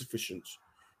self-sufficient.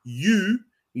 You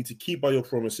need to keep by your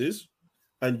promises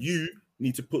and you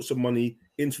need to put some money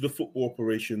into the football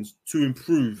operations to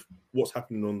improve what's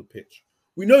happening on the pitch.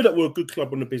 We know that we're a good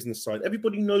club on the business side.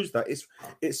 Everybody knows that.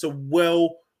 It's a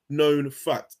well-known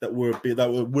fact that we're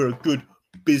a good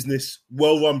business,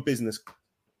 well-run business.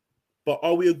 But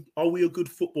are we a good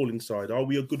footballing side? Are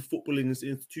we a good footballing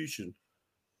institution?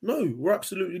 No, we're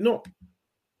absolutely not.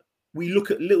 We look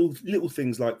at little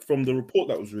things like from the report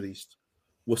that was released.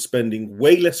 We're spending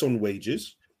way less on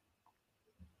wages.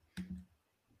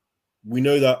 We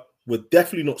know that we're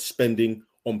definitely not spending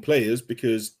on players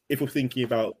because if we're thinking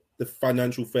about the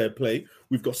financial fair play,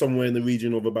 we've got somewhere in the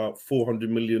region of about 400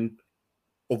 million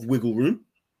of wiggle room.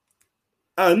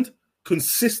 And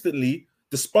consistently,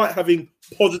 despite having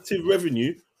positive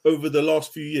revenue over the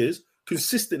last few years,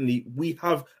 consistently, we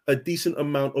have a decent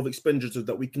amount of expenditure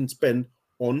that we can spend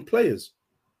on players.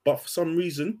 But for some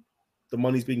reason, the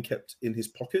money's being kept in his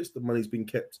pockets. The money's being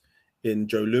kept in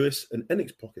Joe Lewis and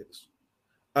Ennick's pockets.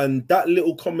 And that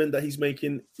little comment that he's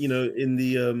making, in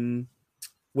the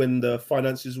when the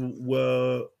finances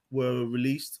were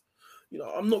released,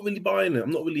 I'm not really buying it.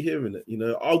 I'm not really hearing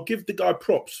it. I'll give the guy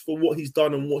props for what he's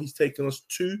done and what he's taken us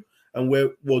to, and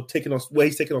where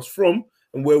he's taken us from,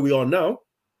 and where we are now.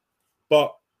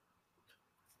 But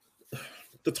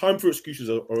the time for excuses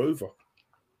are over.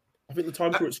 I think the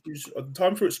time for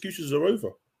excuses are over.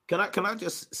 Can I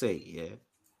just say, yeah,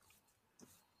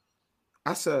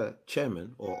 as a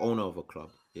chairman or owner of a club,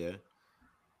 yeah,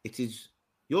 it is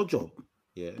your job,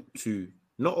 yeah, to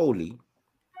not only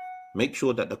make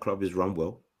sure that the club is run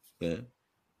well, yeah,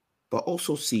 but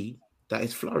also see that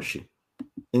it's flourishing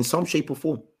in some shape or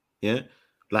form, yeah.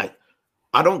 Like,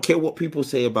 I don't care what people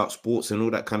say about sports and all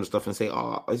that kind of stuff and say,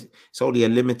 it's only a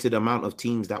limited amount of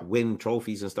teams that win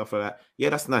trophies and stuff like that.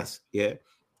 Yeah, that's nice, yeah.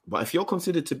 But if you're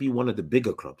considered to be one of the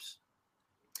bigger clubs,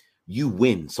 you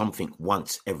win something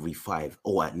once every 5,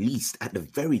 or at the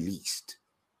very least,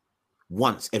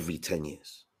 once every 10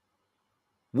 years.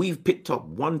 We've picked up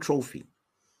one trophy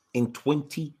in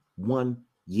 21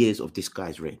 years of this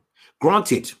guy's reign.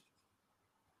 Granted,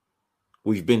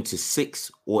 we've been to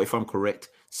 6, or if I'm correct,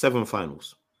 7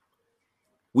 finals.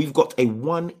 We've got a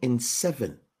 1 in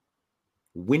 7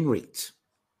 win rate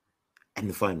in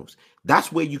the finals.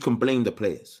 That's where you can blame the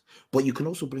players, but you can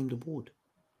also blame the board.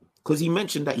 Because he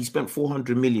mentioned that he spent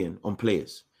 400 million on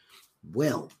players.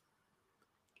 Well,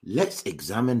 let's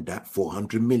examine that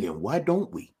 400 million. Why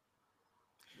don't we?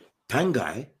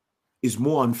 Tanguy is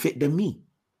more unfit than me.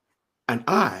 And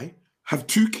I have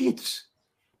 2 kids.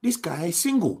 This guy is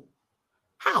single.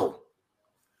 How?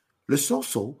 Lo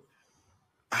Celso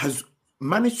has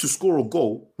managed to score a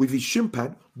goal with his shin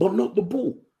pad, but not the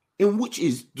ball, in which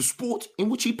is the sport in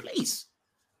which he plays.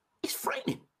 It's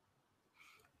frightening.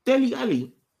 Dele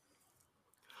Alli,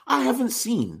 I haven't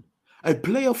seen a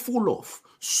player fall off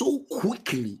so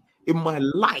quickly in my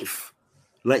life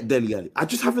like Dele Alli. I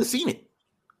just haven't seen it.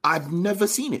 I've never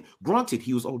seen it. Granted,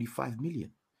 he was only 5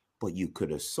 million, but you could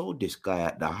have sold this guy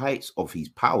at the heights of his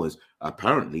powers,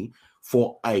 apparently,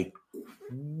 for $1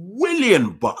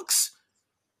 billion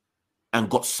and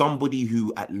got somebody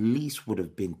who at least would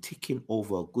have been ticking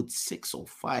over a good 6 or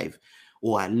 5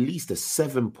 or at least a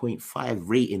 7.5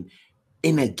 rating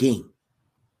in a game.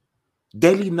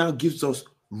 Dele now gives us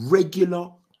regular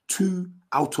 2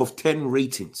 out of 10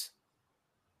 ratings.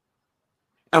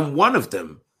 And one of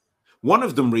them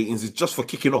ratings is just for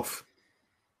kicking off.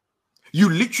 You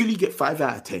literally get 5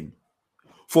 out of 10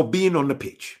 for being on the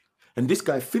pitch. And this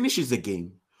guy finishes the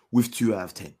game with 2 out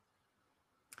of 10.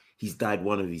 He's dyed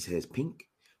one of his hairs pink.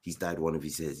 He's dyed one of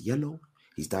his hairs yellow.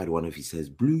 He's dyed one of his hairs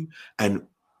blue. And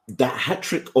that hat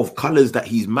trick of colors that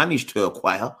he's managed to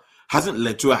acquire hasn't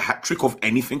led to a hat trick of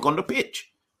anything on the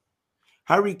pitch.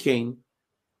 Harry Kane.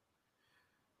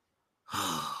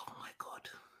 Oh my God.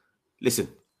 Listen,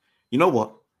 you know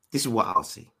what? This is what I'll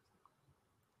say.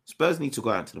 Spurs need to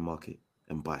go out to the market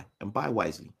and buy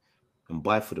wisely, and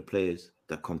buy for the players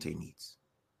that Conte needs.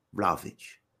 Vlahovic,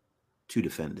 2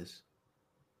 defenders,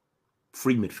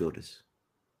 3 midfielders,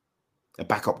 a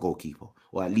backup goalkeeper,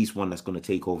 or at least one that's going to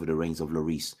take over the reins of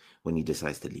Lloris when he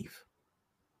decides to leave.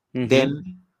 Mm-hmm.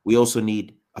 Then we also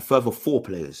need a further 4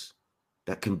 players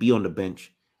that can be on the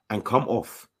bench and come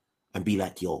off and be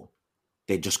like, yo,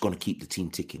 they're just going to keep the team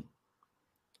ticking.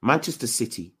 Manchester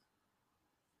City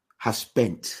has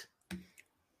spent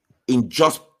in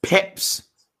just Pep's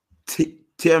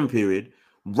term period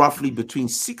roughly between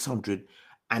 600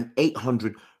 and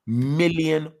 800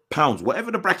 million pounds.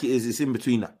 Whatever the bracket is, it's in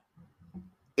between that.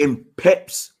 In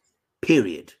Pep's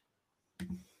period.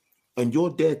 And you're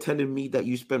there telling me that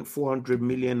you spent 400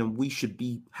 million and we should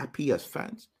be happy as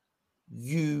fans?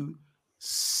 You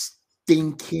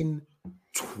stinking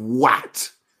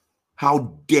twat.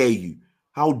 How dare you?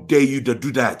 How dare you to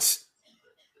do that?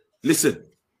 Listen.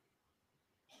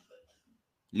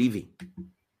 Levy,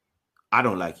 I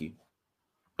don't like you.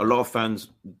 A lot of fans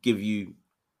give you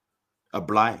a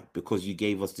blight because you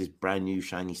gave us this brand new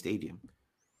shiny stadium.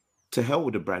 To hell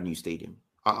with the brand new stadium.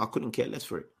 I couldn't care less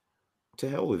for it. To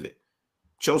hell with it.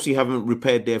 Chelsea haven't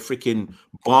repaired their freaking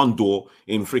barn door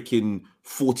in freaking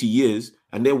 40 years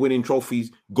and they're winning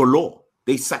trophies galore.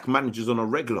 They sack managers on a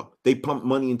regular. They pump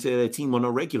money into their team on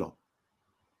a regular.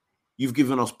 You've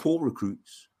given us poor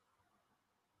recruits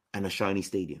and a shiny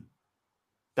stadium.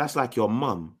 That's like your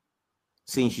mum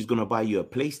saying she's going to buy you a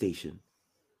PlayStation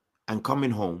and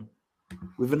coming home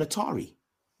with an Atari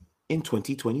in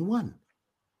 2021.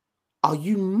 Are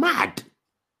you mad?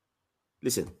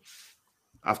 Listen,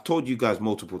 I've told you guys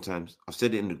multiple times. I've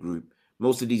said it in the group.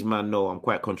 Most of these men know I'm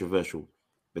quite controversial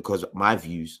because my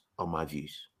views are my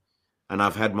views. And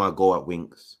I've had my go at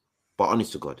Winks. But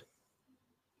honest to God,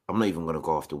 I'm not even going to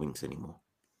go after Winks anymore.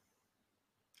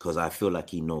 Because I feel like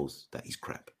he knows that he's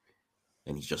crap.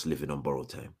 And he's just living on borrowed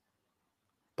time.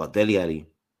 But Dele Alli,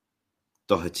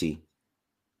 Doherty,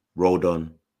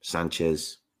 Rodon,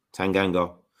 Sanchez,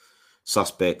 Tanganga,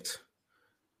 Suspect,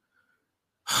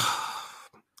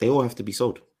 they all have to be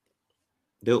sold.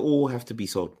 They all have to be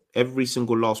sold. Every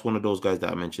single last one of those guys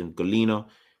that I mentioned, Galina,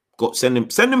 send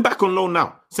him back on loan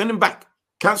now. Send him back.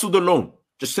 Cancel the loan.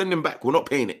 Just send him back. We're not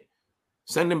paying it.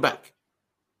 Send him back.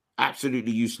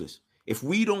 Absolutely useless. If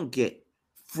we don't get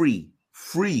free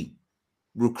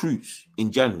recruits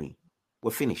in January,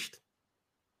 we're finished.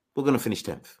 We're going to finish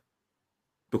 10th.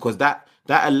 Because that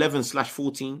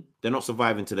 11/14, they're not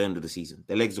surviving to the end of the season.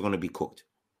 Their legs are going to be cooked.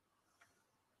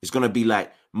 It's going to be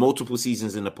like multiple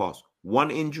seasons in the past.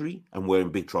 One injury and we're in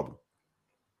big trouble.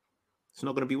 It's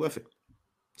not going to be worth it.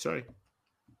 Sorry.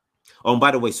 Oh, and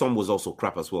by the way, Son was also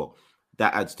crap as well.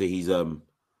 That adds to his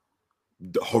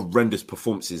horrendous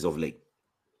performances of late.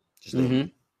 Just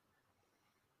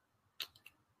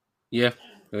Yeah,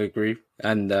 I agree.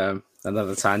 And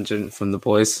another tangent from the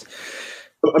boys.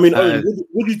 I mean, Owen,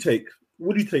 what do you take?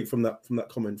 What do you take from that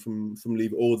comment from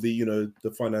Levy, or the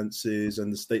the finances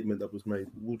and the statement that was made?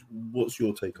 What's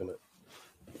your take on it?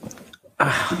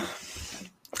 I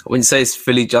wouldn't say it's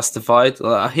fully justified.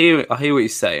 I hear what you're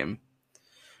saying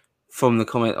from the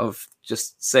comment of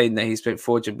just saying that he spent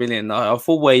 400 million. I've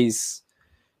always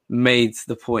made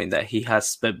the point that he has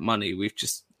spent money. We've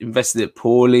just invested it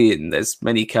poorly, and there's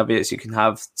many caveats you can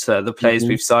have to the players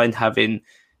we've signed having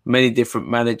many different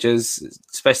managers,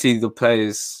 especially the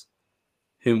players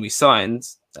whom we signed.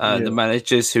 The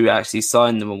managers who actually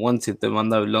signed them and wanted them are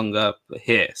no longer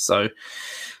here. So,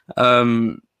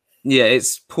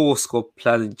 it's poor squad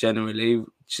planning generally,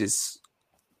 which is,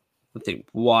 I think,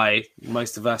 why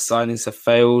most of our signings have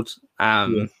failed.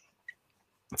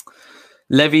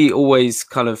 Levy always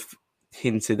kind of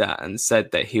hinted at and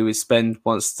said that he would spend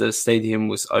once the stadium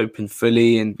was open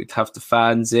fully and we'd have the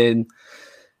fans in.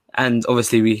 And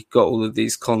obviously we got all of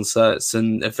these concerts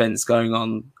and events going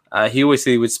on. He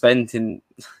obviously would spend in...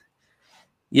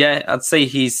 Yeah, I'd say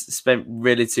he's spent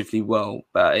relatively well,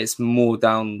 but it's more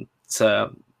down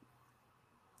to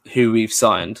who we've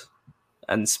signed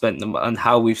and spent them and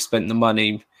how we've spent the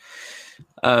money,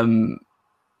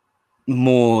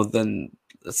 more than,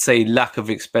 let's say, lack of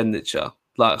expenditure.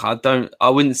 Like, I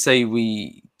wouldn't say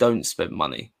we don't spend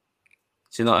money.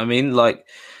 Do you know what I mean? Like,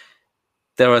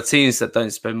 there are teams that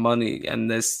don't spend money, and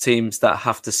there's teams that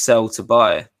have to sell to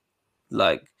buy.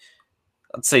 Like,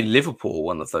 I'd say Liverpool,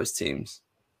 one of those teams.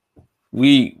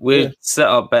 We're set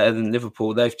up better than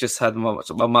Liverpool. They've just had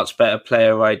a much better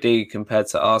player ID compared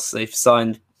to us. They've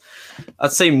signed,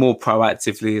 I'd say, more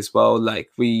proactively as well. Like,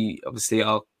 we obviously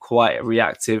are quite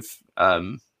reactive.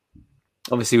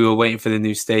 Obviously, we were waiting for the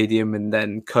new stadium, and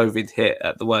then COVID hit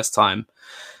at the worst time.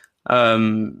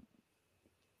 I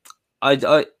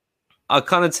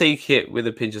kind of take it with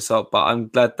a pinch of salt, but I'm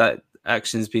glad that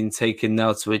action's been taken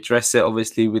now to address it.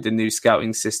 Obviously, with the new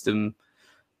scouting system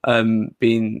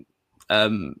being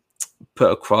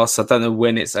put across, I don't know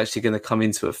when it's actually going to come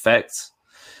into effect.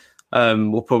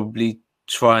 We'll probably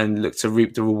try and look to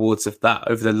reap the rewards of that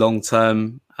over the long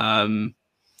term.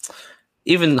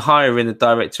 Even hiring a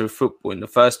director of football in the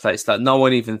first place, like, no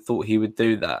one even thought he would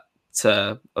do that,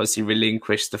 to obviously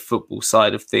relinquish the football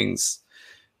side of things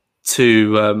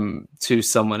to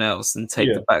someone else and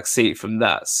take the back seat from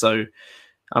that. So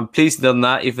I'm pleased on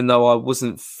that, even though I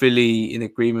wasn't fully in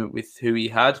agreement with who he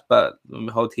had. But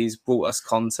behold, he's brought us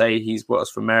Conte, he's brought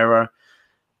us Romero.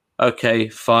 Okay,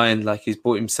 fine. Like, he's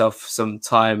bought himself some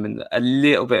time and a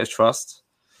little bit of trust.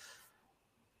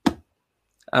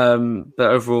 But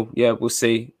overall, we'll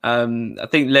see. I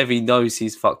think Levy knows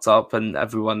he's fucked up, and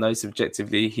everyone knows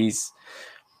objectively he's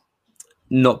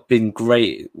not been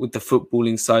great with the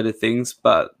footballing side of things.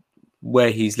 But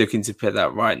where he's looking to put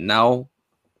that right now,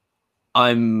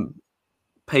 I'm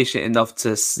patient enough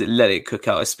to let it cook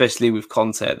out, especially with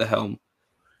Conte at the helm.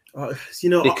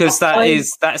 Because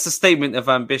that's a statement of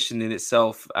ambition in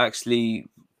itself. Actually,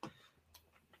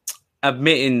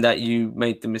 admitting that you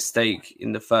made the mistake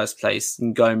in the first place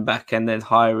and going back and then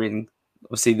hiring,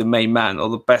 obviously, the main man or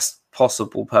the best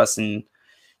possible person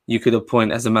you could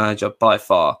appoint as a manager by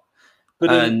far. But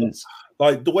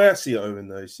like, the way I see it, Owen,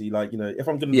 though, if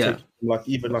I'm going to take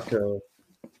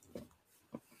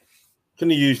going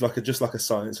to use just a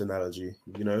science analogy,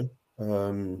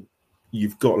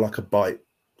 you've got like a bite,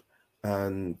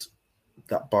 and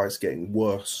that bite's getting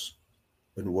worse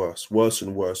and worse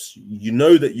and worse. You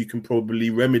know that you can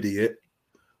probably remedy it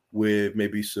with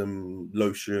maybe some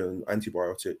lotion,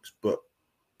 antibiotics, but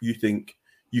you think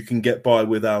you can get by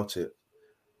without it.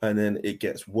 And then it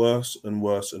gets worse and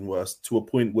worse and worse, to a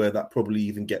point where that probably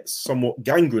even gets somewhat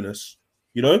gangrenous,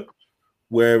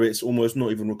 where it's almost not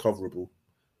even recoverable.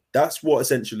 That's what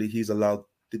essentially he's allowed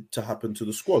to happen to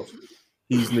the squad.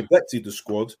 He's neglected the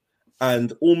squad,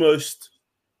 and almost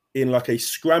in like a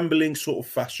scrambling sort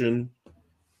of fashion,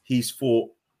 he's thought,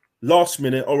 last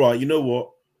minute, all right, you know what?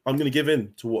 I'm going to give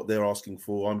in to what they're asking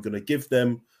for. I'm going to give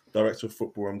them director of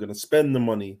football. I'm going to spend the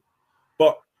money.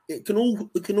 But it can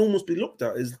almost be looked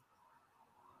at as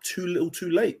too little, too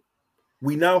late.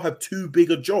 We now have too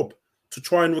big a job to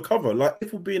try and recover. Like,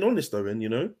 if we're being honest,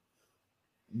 Owen,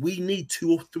 we need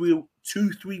two,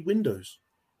 three windows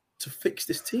to fix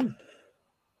this team.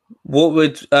 What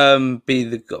would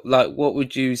what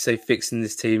would you say fixing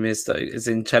this team is, though? Is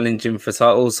in challenging for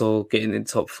titles or getting in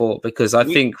top four? Because I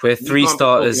think we're three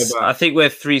starters. I think we're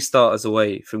 3 starters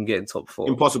away from getting top 4.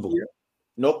 Impossible.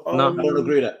 Nope. No. I don't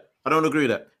agree with that. I don't agree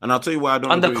with that. And I'll tell you why I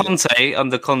don't Under agree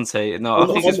with Conte, no, I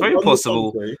think it's very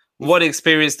possible. One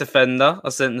experienced defender,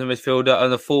 a centre midfielder,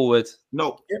 and a forward.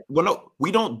 No,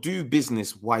 we don't do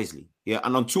business wisely. Yeah,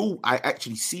 and until I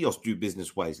actually see us do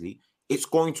business wisely, it's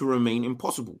going to remain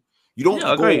impossible. You don't. Yeah,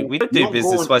 I agree. We don't do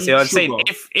business wisely. I'm saying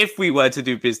if we were to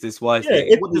do business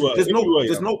wisely,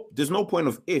 there's no point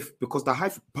of if, because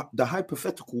the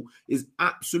hypothetical is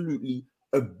absolutely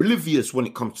oblivious when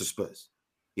it comes to Spurs.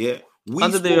 Yeah,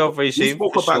 under the old regime,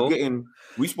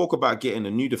 we spoke about getting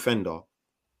a new defender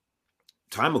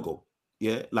time ago.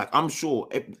 Yeah, like I'm sure,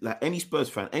 like any Spurs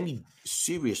fan, any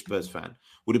serious Spurs fan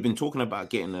would have been talking about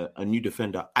getting a new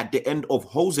defender at the end of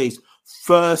Jose's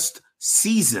first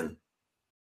season.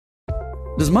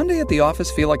 Does Monday at the office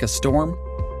feel like a storm?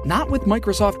 Not with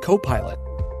Microsoft Copilot.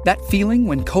 That feeling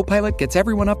when Copilot gets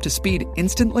everyone up to speed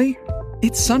instantly?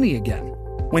 It's sunny again.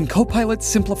 When Copilot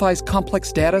simplifies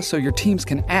complex data so your teams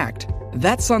can act,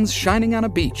 that sun's shining on a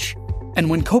beach. And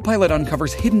when Copilot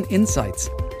uncovers hidden insights,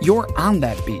 you're on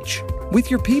that beach with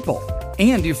your people,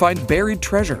 and you find buried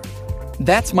treasure.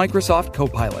 That's Microsoft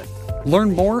Copilot.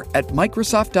 Learn more at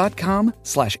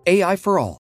Microsoft.com/AI for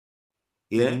all.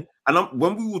 Yeah. And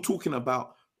when we were talking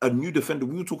about a new defender,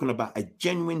 we were talking about a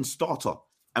genuine starter,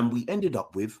 and we ended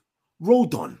up with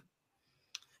Rodon.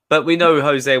 But we know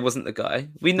Jose wasn't the guy.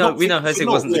 We know Jose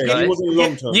wasn't the guy.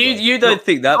 You don't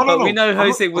think that, but we know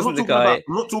Jose wasn't the guy.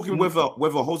 I'm not talking whether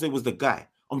Jose was the guy.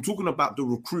 I'm talking about the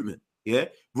recruitment. Yeah,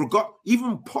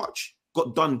 even Poch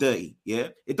got done dirty. Yeah,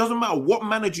 it doesn't matter what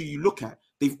manager you look at;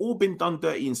 they've all been done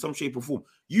dirty in some shape or form.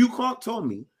 You can't tell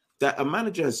me that a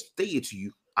manager has stated to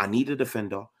you, I need a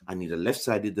defender. I need a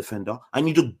left-sided defender. I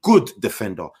need a good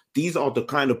defender. These are the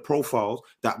kind of profiles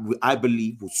that I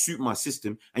believe will suit my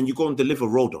system. And you go and deliver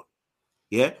Rodon.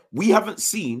 Yeah, we haven't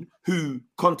seen who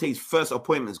Conte's first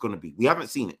appointment is going to be. We haven't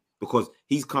seen it because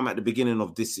he's come at the beginning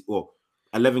of this, or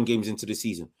 11 games into the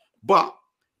season. But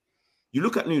you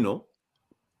look at Nuno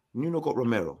got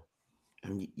Romero.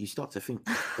 And you start to think,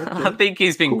 okay, I think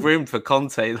he's been groomed for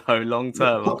Conte though, long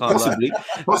term. Possibly.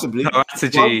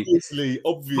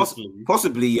 Obviously.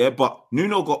 Possibly, yeah. But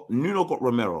Nuno got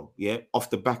Romero, yeah,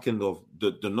 off the back end of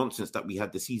the nonsense that we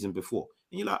had the season before.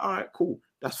 And you're like, all right, cool,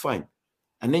 that's fine.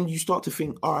 And then you start to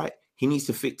think, all right, he needs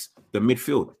to fix the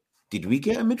midfield. Did we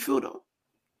get a midfielder?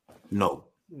 No.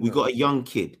 We got a young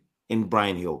kid in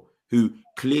Brian Hill who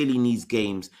clearly needs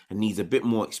games and needs a bit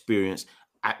more experience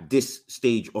at this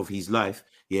stage of his life,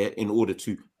 yeah, in order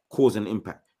to cause an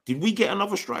impact. Did we get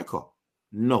another striker?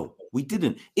 No, we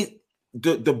didn't.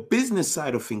 The business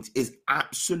side of things is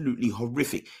absolutely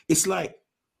horrific. It's like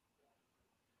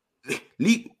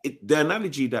the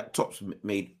analogy that Tops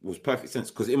made was perfect sense,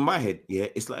 because in my head, yeah,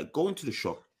 it's like going to the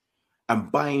shop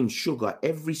and buying sugar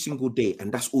every single day,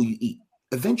 and that's all you eat.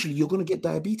 Eventually, you're going to get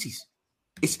diabetes.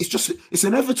 It's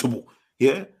inevitable,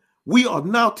 yeah. We are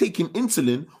now taking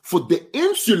insulin for the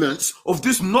insolence of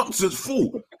this nonsense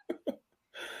fool.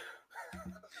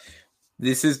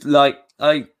 This is like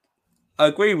I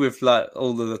agree with like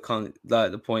all of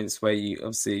the points where you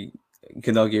obviously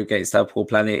can argue against our poor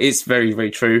planning. It's very,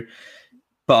 very true,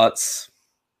 but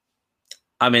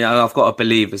I mean, I've got to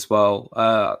believe as well.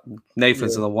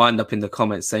 Nathan's going to wind up in the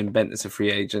comments saying Bent is a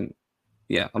free agent.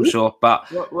 Yeah, I'm sure. But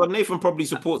well, Nathan probably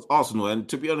supports Arsenal, and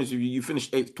to be honest with you, you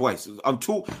finished 8th twice.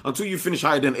 Until you finish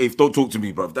higher than 8th, don't talk to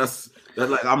me, bro. That's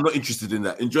like, I'm not interested in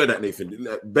that. Enjoy that, Nathan.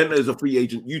 Bender is a free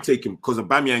agent. You take him, because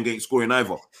Aubameyang ain't scoring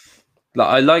either. Like,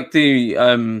 I like the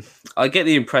I get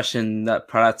the impression that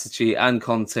Paratici and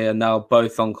Conte are now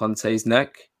both on Conte's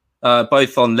neck,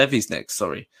 both on Levy's neck.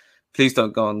 Sorry. Please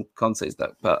don't go on Conte's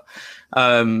neck. But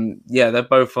they're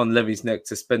both on Levy's neck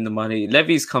to spend the money.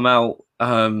 Levy's come out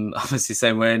obviously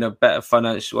saying we're in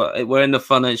the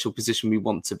financial position we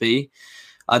want to be.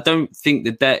 I don't think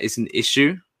the debt is an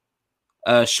issue,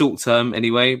 short term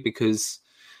anyway, because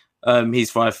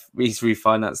he's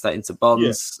refinanced that into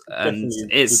bonds, and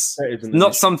it's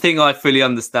not something I fully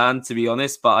understand, to be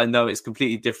honest. But I know it's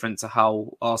completely different to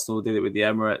how Arsenal did it with the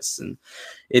Emirates, and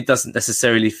it doesn't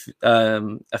necessarily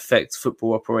affect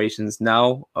football operations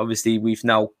now. Obviously, we've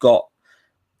now got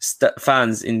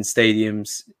fans in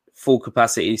stadiums full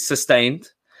capacity sustained.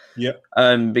 Yeah.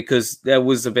 Because there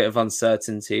was a bit of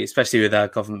uncertainty, especially with our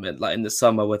government, like in the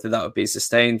summer, whether that would be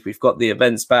sustained. We've got the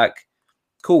events back.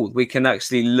 Cool. We can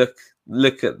actually look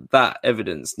at that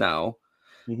evidence now.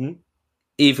 Mm-hmm.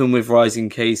 Even with rising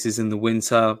cases in the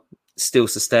winter, still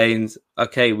sustained.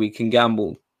 Okay, we can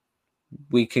gamble.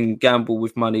 We can gamble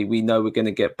with money we know we're going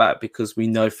to get back, because we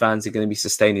know fans are going to be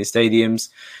sustaining stadiums.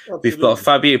 Absolutely. We've got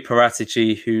Fabio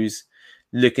Paratici, who's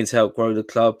looking to help grow the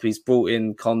club. He's brought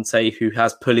in Conte, who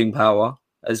has pulling power.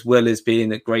 as well as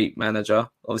being a great manager,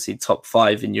 obviously top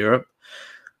 5 in Europe.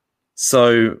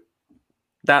 So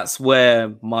that's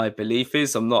where my belief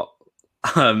is. I'm not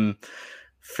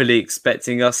fully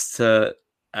expecting us to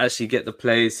actually get the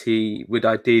players he would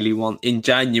ideally want in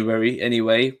January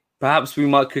anyway. Perhaps we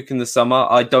might cook in the summer.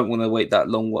 I don't want to wait that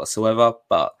long whatsoever.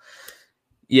 But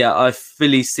yeah, I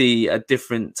fully see a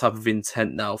different type of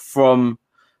intent now from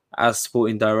our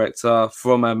sporting director,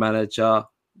 from our manager,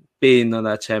 being on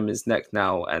our chairman's neck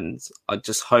now. And I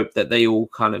just hope that they all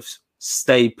kind of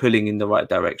stay pulling in the right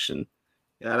direction.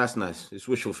 Yeah, that's nice. It's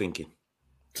wishful thinking.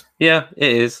 Yeah,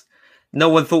 it is. No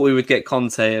one thought we would get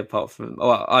Conte apart from...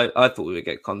 Well, I thought we would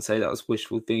get Conte. That was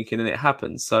wishful thinking, and it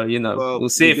happened. So, we'll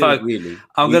see if I... Really.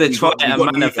 I'm going to try and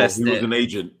manifest Nuno, it. He was an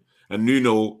agent, and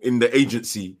Nuno, in the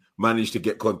agency, managed to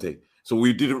get Conte. So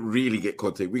we didn't really get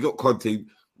Conte. We got Conte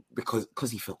because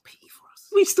he felt pity for us.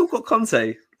 We still got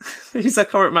Conte. He's our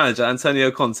current manager, Antonio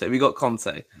Conte. We got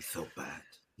Conte. He felt bad.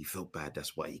 He felt bad.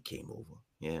 That's why he came over.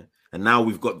 Yeah. And now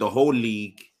we've got the whole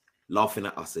league laughing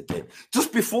at us again.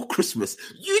 Just before Christmas,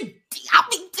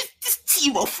 this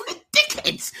team are full of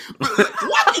dickheads.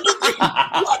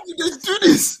 Why did you do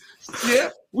this?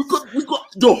 Yeah, we got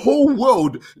the whole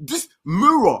world. This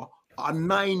mirror are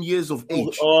 9 years of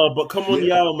age. Oh, but come on,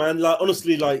 Yao, man. Like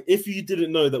honestly, like if you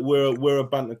didn't know that we're a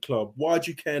banter club, why'd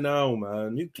you care now,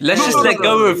 man? Let's just let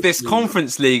go of this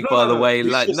conference league, by the way.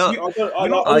 Like, I'm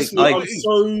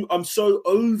so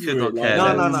over it.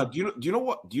 No. Do you know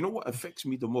what? Do you know what affects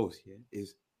me the most here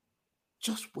is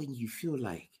just when you feel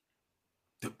like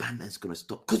the banter is gonna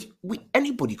stop, because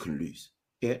anybody can lose.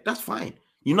 Yeah, that's fine.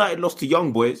 United lost to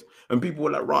Young Boys, and people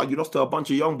were like, "Right, you lost to a bunch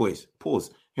of Young Boys."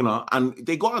 Pause. And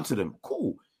they got onto them.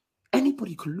 Cool.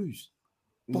 Anybody can lose.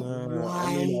 But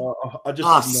why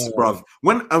us, bruv?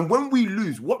 When we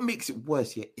lose, what makes it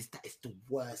worse here is that it's the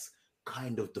worst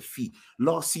kind of defeat.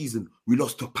 Last season, we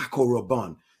lost to Paco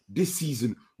Rabanne. This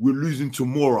season, we're losing to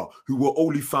Mora, who were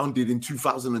only founded in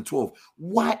 2012.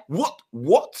 Why? What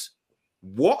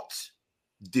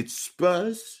did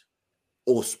Spurs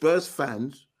or Spurs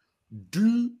fans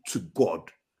do to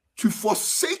God to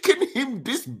forsaken him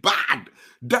this bad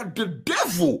that the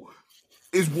devil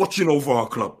is watching over our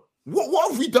club?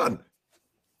 What have we done?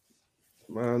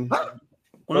 Man.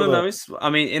 Well, no,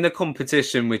 in a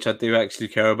competition which I do actually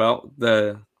care about,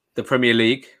 the Premier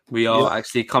League, we are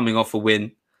actually coming off a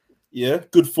win. Yeah,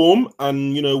 good form,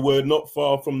 and we're not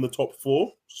far from the top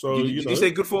 4. So did you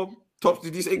say good form?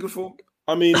 Did you say good form?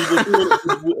 I mean,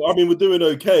 we're doing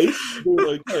okay. We're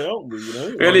doing okay, aren't we?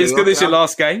 Really, as good as your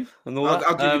last game and all that.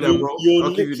 I'll give you that, bro. You're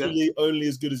literally only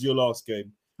as good as your last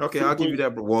game. Okay, I'll give you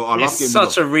that, bro. Well, our it's last game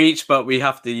such a reach, but we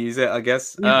have to use it, I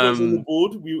guess. On the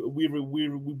board,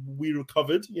 we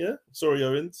recovered. Yeah. Sorry,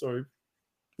 Owen. Sorry.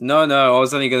 No. I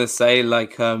was only going to say,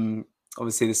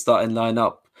 obviously the starting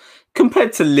lineup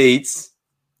compared to Leeds,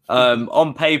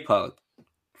 on paper,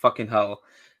 fucking hell.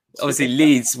 Obviously,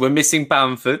 Leeds, we're missing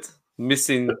Bamford,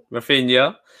 missing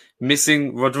Rafinha,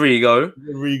 missing Rodrigo,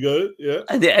 yeah.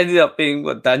 And it ended up being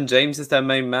Dan James is their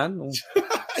main man.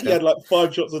 He had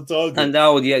 5 shots on target. And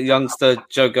now youngster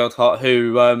Joe Goldhart,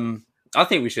 who I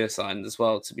think we should have signed as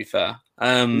well, to be fair.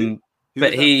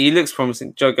 But he looks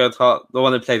promising. Joe Goldhart, the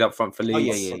one that played up front for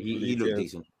Leeds. Oh, yeah. He looked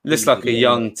decent. Looks like a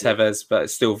young Tevez, but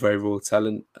still very raw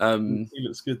talent. He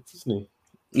looks good, doesn't he?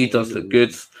 He does look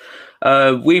good.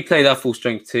 We played our full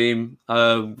strength team.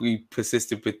 We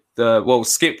persisted with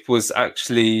Skip was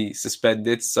actually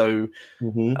suspended, so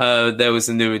there was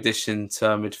a new addition to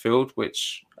our midfield,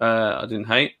 which I didn't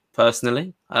hate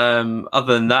personally.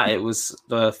 Other than that, it was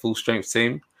the full strength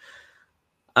team.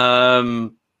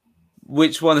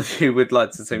 Which one of you would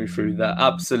like to take me through that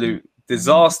absolute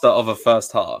disaster of a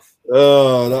first half?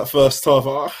 Oh, that first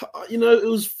half. It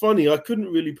was funny. I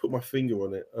couldn't really put my finger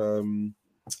on it.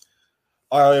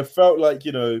 I felt like,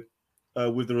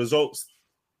 with the results,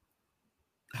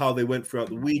 how they went throughout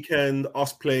the weekend,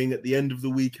 us playing at the end of the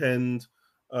weekend,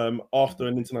 after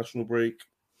an international break,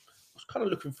 I was kind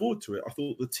of looking forward to it. I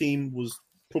thought the team was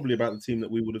probably about the team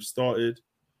that we would have started.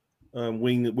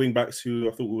 Wing backs who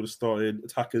I thought we would have started,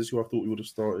 attackers who I thought we would have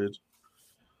started.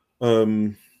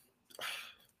 The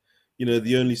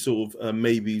only sort of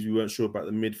maybes, we weren't sure about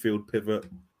the midfield pivot,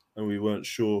 and we weren't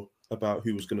sure about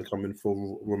who was going to come in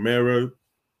for Romero.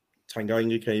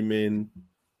 Tanganga came in,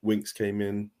 Winks came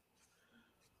in.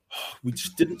 We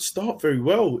just didn't start very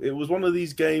well. It was one of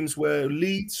these games where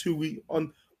Leeds, who we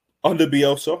under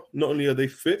Bielsa, not only are they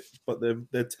fit, but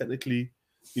they're technically,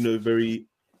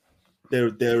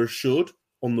 they're assured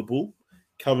on the ball.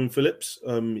 Calvin Phillips,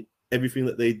 everything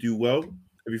that they do well,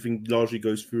 everything largely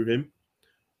goes through him.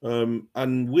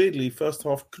 And weirdly, first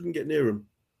half couldn't get near him.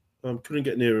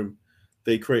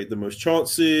 They created the most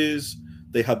chances.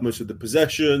 They had most of the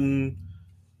possession.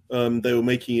 They were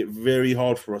making it very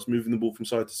hard for us, moving the ball from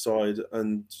side to side.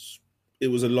 And it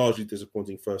was a largely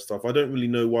disappointing first half. I don't really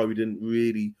know why we didn't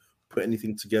really put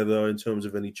anything together in terms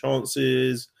of any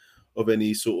chances, of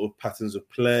any sort of patterns of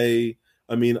play.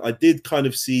 I mean, I did kind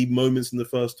of see moments in the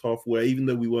first half where even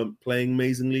though we weren't playing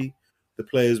amazingly, the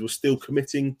players were still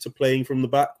committing to playing from the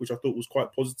back, which I thought was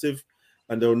quite positive.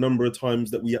 And there were a number of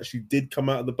times that we actually did come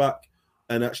out of the back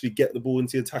and actually get the ball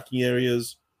into attacking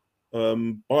areas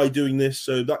by doing this.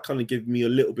 So that kind of gave me a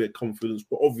little bit of confidence.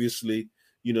 But obviously,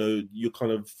 you know, you're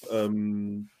kind of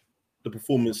the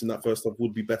performance in that first half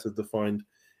would be better defined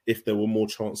if there were more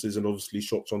chances and obviously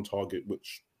shots on target,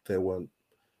 which there weren't.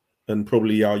 And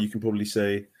probably, you can probably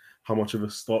say how much of a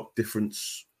stark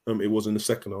difference it was in the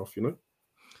second half, you know?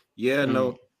 Yeah,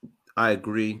 no, I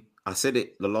agree. I said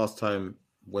it the last time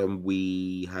when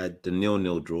we had the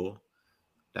 0-0 draw,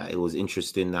 that it was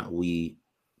interesting that we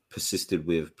persisted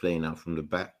with playing out from the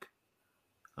back.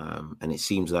 And it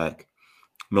seems like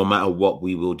no matter what,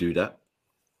 we will do that.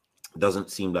 It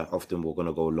doesn't seem like often we're going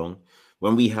to go long.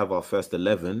 When we have our first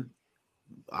 11,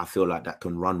 I feel like that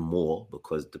can run more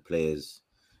because the players,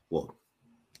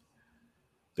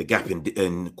 the gap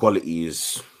in quality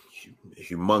is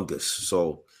humongous.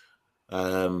 So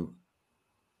I'll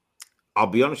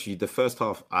be honest with you, the first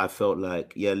half, I felt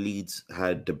like, Leeds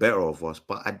had the better of us,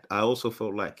 but I also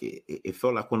felt like it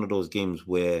felt like one of those games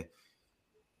where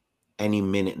any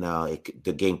minute now,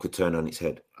 the game could turn on its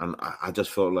head. And I just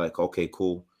felt like, okay,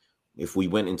 cool. If we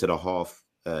went into the half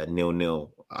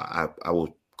 0-0, I was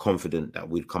confident that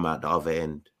we'd come out the other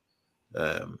end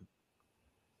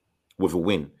with a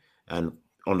win. And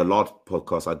on the last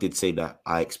podcast, I did say that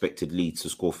I expected Leeds to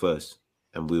score first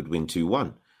and we would win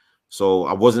 2-1. So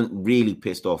I wasn't really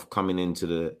pissed off coming into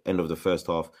the end of the first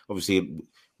half. Obviously,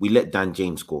 we let Dan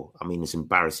James score. I mean, it's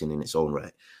embarrassing in its own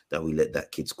right that we let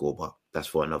that kid score, but that's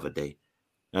for another day.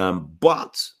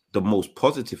 But the most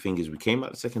positive thing is we came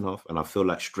out the second half, and I feel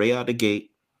like straight out the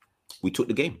gate, we took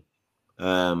the game.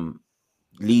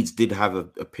 Leeds did have a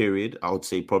period, I would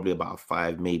say probably about a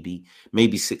 5, maybe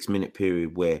 6 minute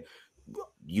period where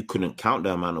you couldn't count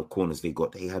the amount of corners they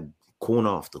got. They had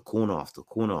corner after corner after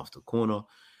corner after corner.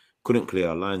 Couldn't clear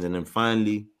our lines. And then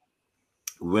finally,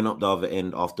 we went up the other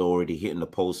end after already hitting the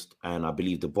post and I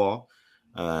believe the bar.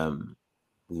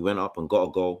 We went up and got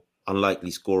a goal.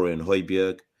 Unlikely scorer in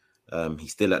Højbjerg.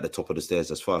 He's still at the top of the stairs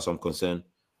as far as I'm concerned.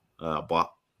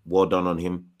 But well done on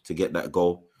him to get that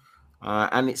goal.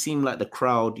 And it seemed like the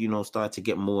crowd, started to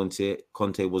get more into it.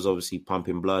 Conte was obviously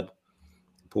pumping blood.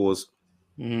 Pause.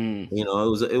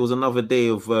 It was another day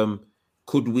of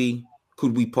could we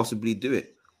possibly do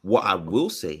it? What I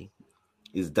will say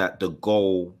is that the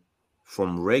goal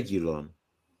from Reguilon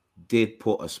did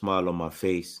put a smile on my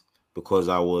face because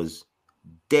I was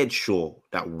dead sure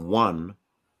that one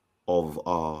of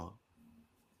our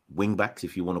wing backs,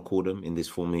 if you want to call them in this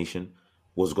formation,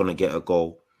 was going to get a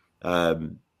goal.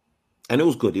 And it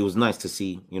was good. It was nice to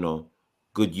see,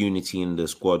 good unity in the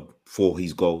squad for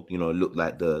his goal. It looked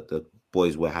like the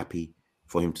boys were happy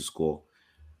for him to score.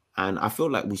 And I feel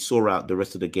like we saw out the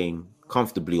rest of the game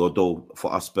comfortably, although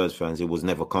for us Spurs fans, it was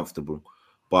never comfortable.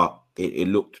 But it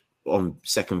looked on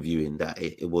second viewing that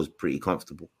it was pretty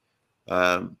comfortable.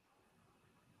 And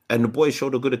the boys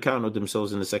showed a good account of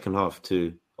themselves in the second half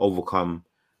to overcome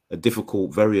a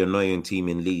difficult, very annoying team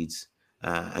in Leeds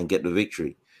and get the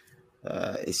victory.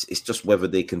 It's just whether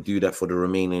they can do that for the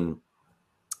remaining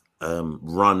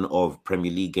run of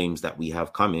Premier League games that we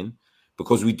have coming,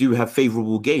 because we do have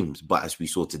favourable games. But as we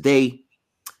saw today,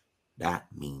 that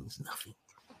means nothing.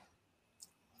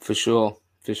 For sure.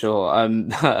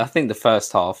 I think the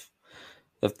first half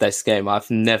of this game,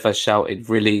 I've never shouted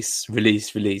release,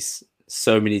 release, release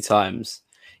so many times,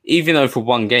 even though for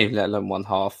one game, let alone one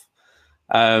half.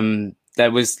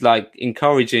 There was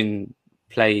encouraging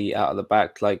play out of the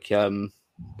back, like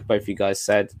both you guys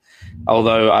said.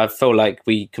 Although I feel like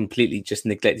we completely just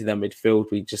neglected our midfield.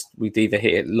 We'd either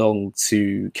hit it long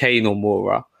to Kane or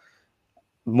Moura.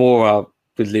 Moura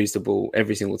would lose the ball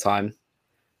every single time.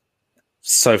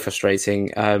 So frustrating.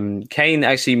 Kane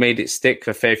actually made it stick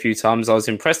a fair few times. I was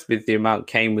impressed with the amount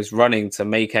Kane was running to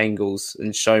make angles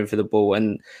and showing for the ball,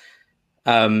 and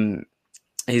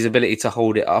his ability to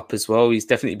hold it up as well. He's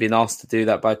definitely been asked to do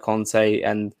that by Conte,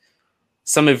 and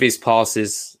some of his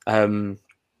passes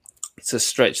to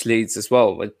stretch Leeds as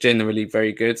well were generally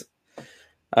very good.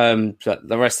 But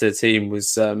the rest of the team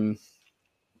was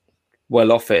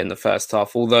well off it in the first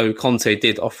half, although Conte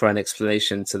did offer an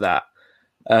explanation to that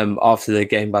after the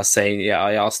game by saying,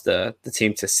 I asked the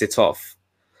team to sit off.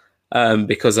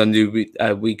 because I knew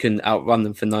we couldn't outrun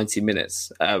them for 90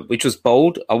 minutes, which was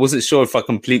bold. I wasn't sure if I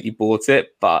completely bought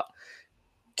it, but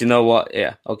do you know what?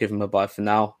 Yeah, I'll give him a buy for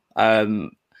now.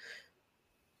 When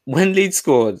Leeds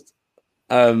scored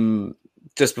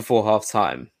just before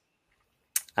half-time,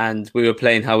 and we were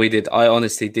playing how we did, I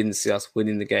honestly didn't see us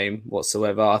winning the game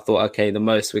whatsoever. I thought, okay, the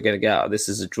most we're going to get out of this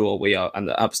is a draw. We are an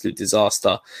absolute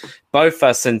disaster. Both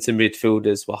our centre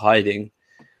midfielders were hiding,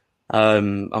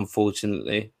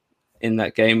 unfortunately, in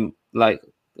that game. Like,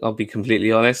 I'll be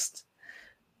completely honest.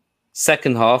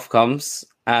 Second half comes,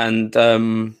 and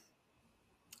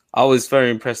I was very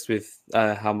impressed with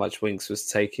how much Winks was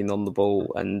taking on the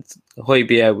ball, and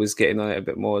Højbjerg was getting on it a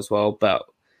bit more as well, but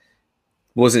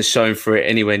wasn't shown for it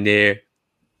anywhere near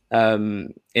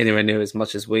as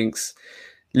much as Winks.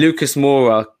 Lucas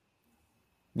Moura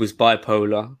was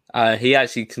bipolar. He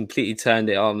actually completely turned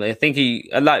it on. I think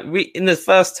in the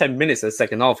first 10 minutes of the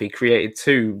second half, he created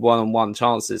 2 one-on-one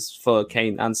chances for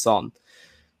Kane and Son.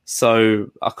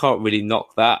 So I can't really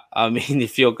knock that. I mean,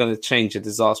 if you're going to change a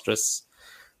disastrous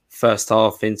first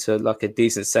half into like a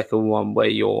decent second one where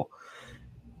you're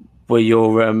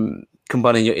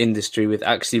combining your industry with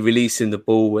actually releasing the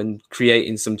ball and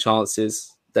creating some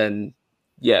chances, then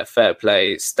yeah, fair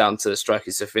play. It's down to the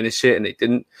strikers to finish it, and they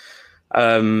didn't.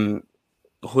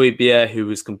 Højbjerg, who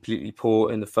was completely poor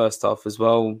in the first half as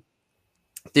well,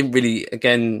 didn't really,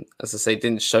 again, as I say,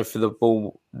 didn't show for the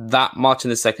ball that much in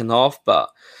the second half, but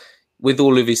with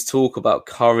all of his talk about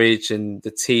courage and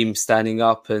the team standing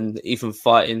up and even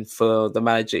fighting for the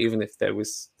manager, even if there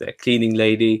was their cleaning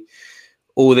lady,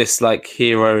 all this like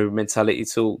hero mentality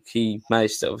talk, he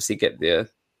managed to obviously get the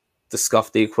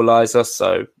scuffed equaliser.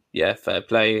 So yeah, fair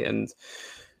play. And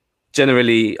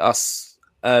generally us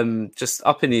just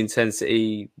upping the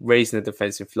intensity, raising the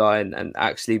defensive line and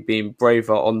actually being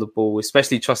braver on the ball,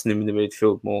 especially trusting him in the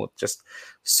midfield more, just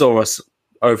saw us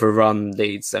overrun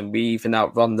Leeds, and we even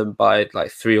outrun them by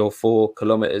like 3 or 4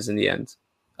 kilometres in the end,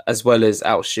 as well as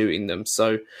outshooting them.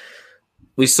 So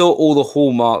we saw all the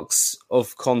hallmarks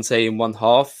of Conte in one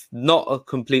half. Not a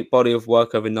complete body of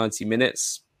work over 90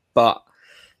 minutes, but,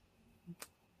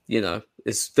 you know,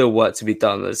 there's still work to be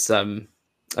done.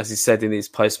 As he said in his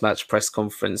post-match press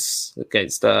conference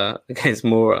against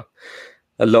Moura,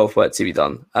 a lot of work to be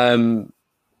done.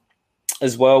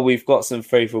 As well, we've got some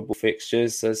favourable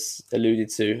fixtures, as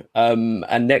alluded to.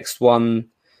 And next one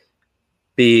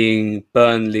being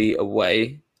Burnley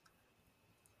away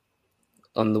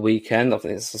on the weekend. I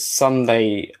think it's a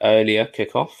Sunday earlier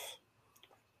kickoff.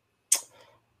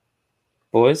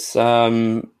 Boys,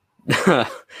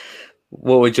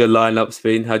 what would your lineups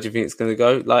be? How do you think it's going to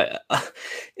go? Like,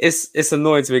 it's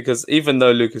annoying to me because even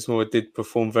though Lucas Moura did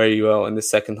perform very well in the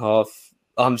second half,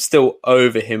 I'm still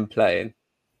over him playing.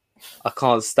 I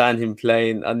can't stand him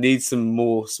playing. I need some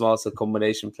more smarter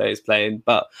combination players playing,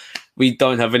 but we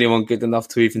don't have anyone good enough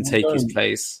to even take his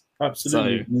place.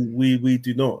 Absolutely. So, we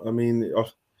do not. I mean,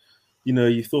 you know,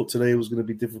 you thought today was going to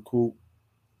be difficult.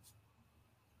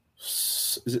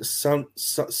 Is it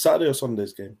Saturday or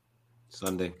Sunday's game?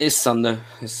 Sunday. It's Sunday.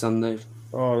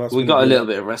 Oh, we got a little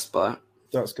bit of respite.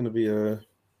 That's going to be a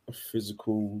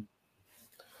physical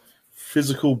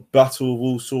battle of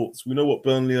all sorts. We know what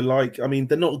Burnley are like. I mean,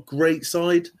 they're not a great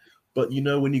side, but you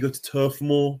know, when you go to Turf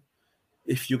Moor,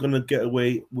 if you're going to get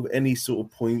away with any sort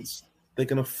of points, they're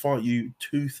going to fight you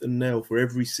tooth and nail for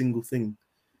every single thing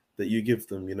that you give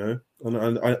them, you know.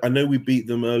 And I know we beat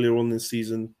them earlier on this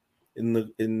season in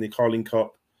the Carling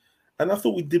Cup, and I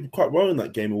thought we did quite well in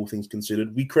that game, all things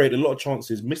considered. We created a lot of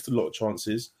chances, missed a lot of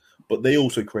chances, but they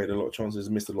also created a lot of chances,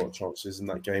 missed a lot of chances in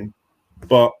that game.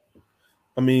 But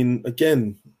I mean,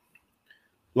 again,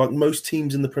 like most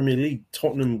teams in the Premier League,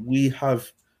 Tottenham, we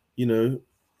have, you know,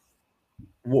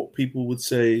 what people would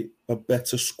say a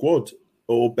better squad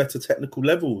or better technical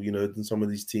level, you know, than some of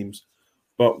these teams.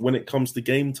 But when it comes to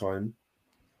game time,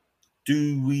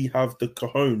 do we have the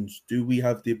cojones? Do we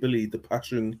have the ability, the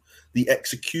passion, the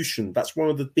execution? That's one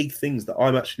of the big things that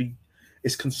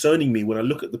it's concerning me when I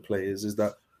look at the players, is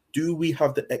that do we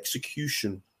have the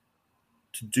execution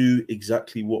to do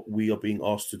exactly what we are being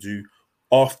asked to do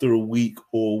after a week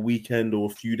or weekend or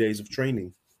a few days of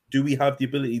training? Do we have the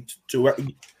ability to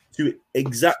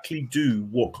exactly do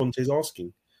what Conte is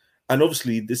asking? And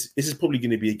obviously, this is probably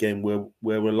going to be a game where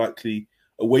we're likely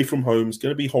away from home. It's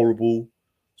going to be horrible.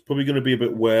 It's probably going to be a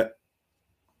bit wet.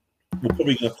 We're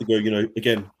probably going to have to go, you know,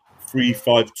 again,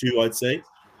 3-5-2, I'd say.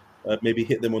 Maybe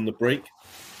hit them on the break.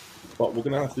 But we're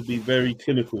going to have to be very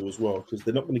clinical as well, because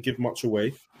they're not going to give much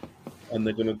away, and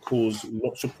they're going to cause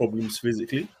lots of problems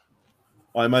physically.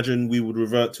 I imagine we would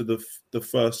revert to the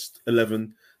first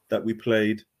 11 that we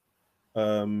played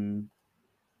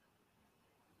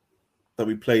that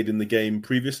we played in the game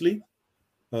previously.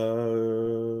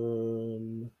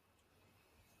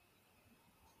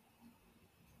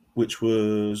 Which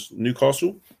was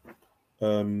Newcastle.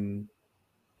 So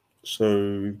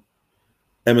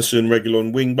Emerson,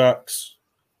 Reguilon, wing backs.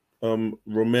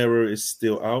 Romero is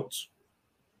still out.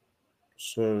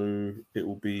 So it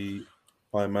will be,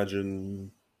 I imagine,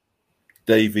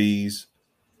 Davies,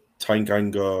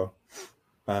 Tanganga,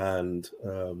 and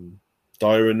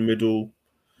Dyer in the middle.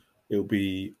 It will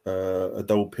be a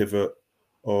double pivot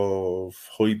of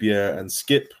Højbjerg and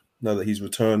Skip, now that he's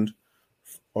returned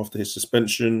after his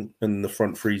suspension, and the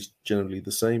front three is generally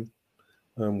the same,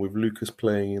 with Lucas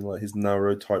playing in like his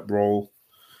narrow type role,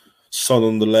 Son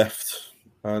on the left,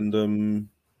 and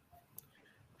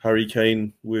Harry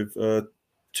Kane with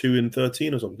 2 in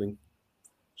 13 or something.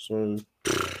 So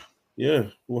yeah,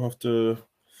 we'll have to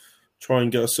try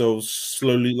and get ourselves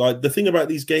slowly. Like, the thing about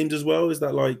these games as well is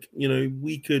that, like, you know,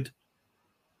 we could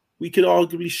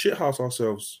arguably shithouse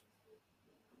ourselves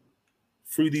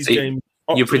through these games.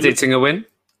 You're predicting a win?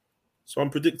 So I'm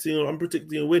predicting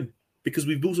a win, because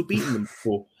we've also beaten them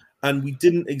before and we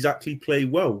didn't exactly play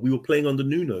well. We were playing under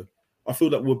Nuno. I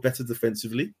feel that we're better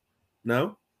defensively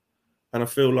now. And I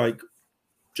feel like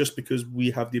just because we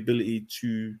have the ability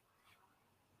to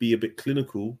be a bit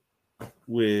clinical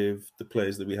with the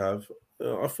players that we have,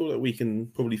 I feel like we can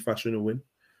probably fashion a win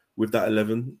with that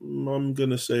 11. I'm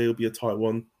going to say it'll be a tight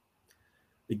one.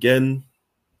 Again,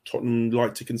 Tottenham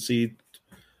like to concede.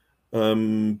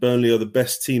 Burnley are the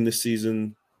best team this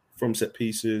season from set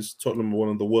pieces. Tottenham are one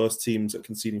of the worst teams at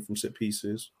conceding from set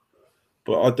pieces.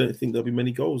 But I don't think there'll be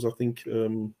many goals. I think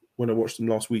when I watched them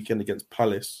last weekend against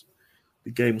Palace,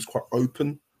 the game was quite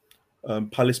open.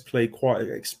 Palace play quite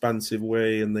an expansive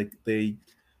way, and they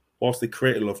whilst they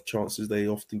create a lot of chances, they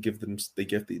often give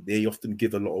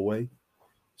a lot away.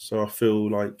 So I feel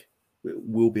like it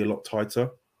will be a lot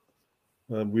tighter.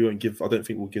 I don't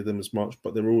think we'll give them as much,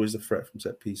 but they're always a threat from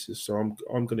set pieces. So I'm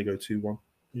going to go 2-1.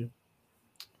 Yeah.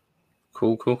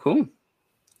 Cool.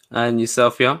 And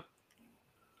yourself, yeah?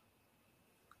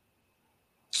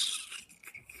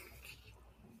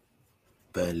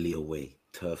 Burnley away,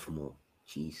 Turf Moor.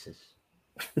 Jesus.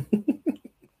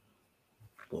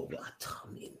 What a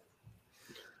timing.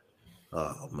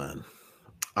 Oh, man.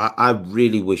 I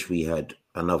really wish we had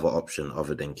another option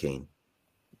other than Kane,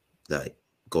 like,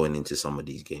 going into some of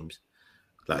these games.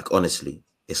 Like, honestly,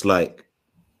 it's like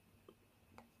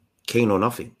Kane or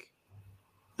nothing.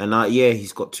 And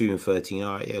he's got 2 and 13.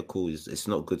 All right, yeah, cool. It's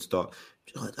not a good start.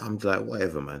 I'm like,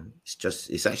 whatever, man.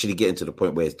 It's actually getting to the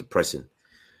point where it's depressing.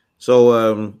 So,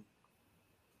 I'm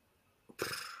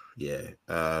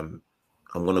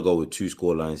going to go with 2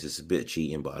 score lines. It's a bit of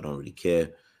cheating, but I don't really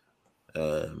care.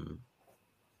 2-1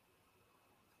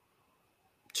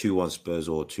 Spurs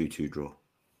or 2-2 draw.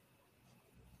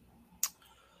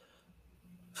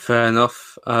 Fair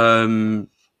enough. There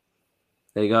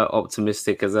you go.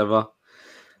 Optimistic as ever.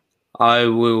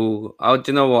 Do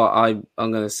you know what? I'm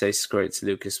going to say straight to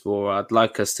Lucas Moura. I'd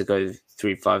like us to go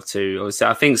 3-5-2. Obviously,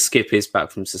 I think Skip is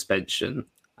back from suspension.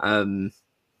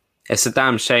 It's a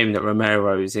damn shame that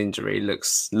Romero's injury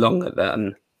looks longer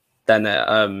than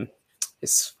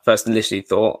it's first initially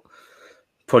thought.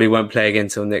 Probably won't play again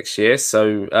until next year.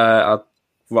 So I'll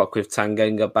rock with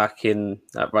Tanganga back in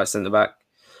at right centre back.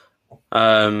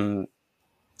 Dyer,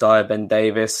 Ben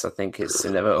Davis, I think it's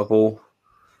inevitable.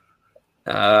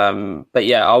 But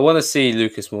yeah, I want to see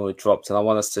Lucas Moura dropped, and I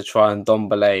want us to try and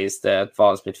Ndombele as the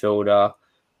advanced midfielder,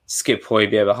 Skip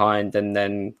Højbjerg behind, and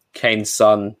then Kane's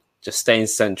Son just staying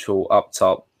central up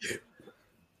top.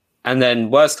 And then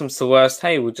worst comes to worst,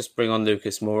 hey, we'll just bring on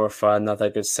Lucas Moura for another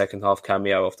good second half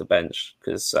cameo off the bench,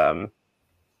 because I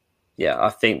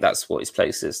think that's what his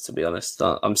place is, to be honest.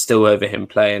 I'm still over him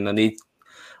playing. I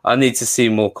need to see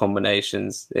more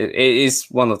combinations. It is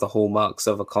one of the hallmarks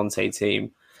of a Conte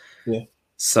team. Yeah.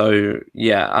 So,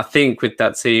 yeah, I think with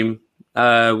that team,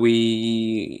 I'm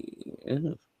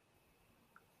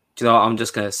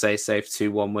just going to say safe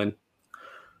 2-1 win.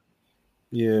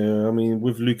 Yeah, I mean,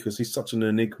 with Lucas, he's such an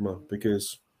enigma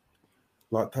because,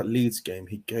 like that Leeds game,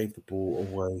 he gave the ball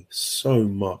away so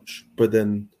much. But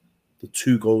then the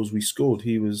 2 goals we scored,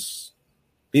 he was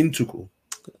integral.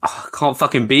 I can't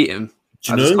fucking beat him.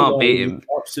 I just can't beat him.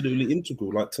 Absolutely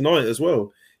integral. Like tonight as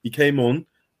well, he came on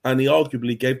and he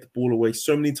arguably gave the ball away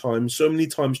so many times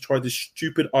tried this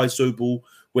stupid ISO ball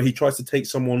where he tries to take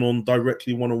someone on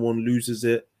directly one-on-one, loses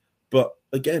it. But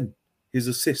again, his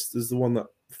assist is the one that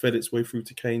fed its way through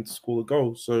to Kane to score the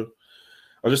goal. So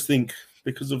I just think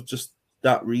because of just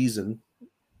that reason,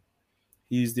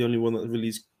 he's the only one that really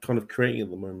is kind of creating at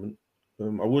the moment.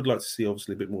 I would like to see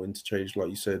obviously a bit more interchange, like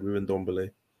you said, with Ndombele,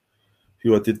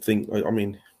 who I did think, I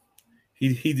mean,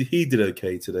 he did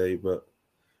okay today, but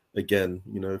again,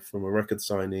 from a record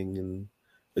signing and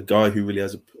a guy who really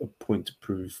has a point to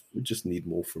prove, we just need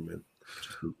more from him.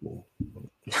 Just need more.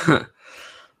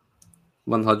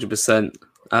 100%.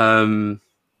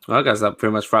 Well, guys, that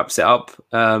pretty much wraps it up.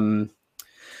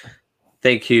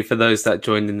 Thank you for those that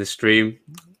joined in the stream.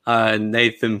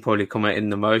 Nathan probably commenting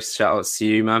the most. Shout out to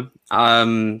you, man.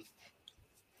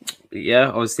 Yeah,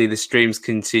 obviously the streams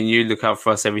continue. Look out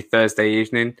for us every Thursday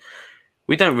evening.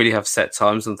 We don't really have set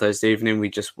times on Thursday evening. We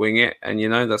just wing it, and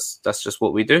that's just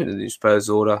what we do in the New Spurs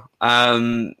Order.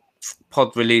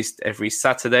 Pod released every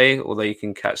Saturday, although you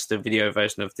can catch the video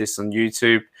version of this on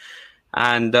YouTube,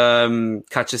 and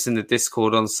catch us in the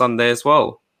Discord on Sunday as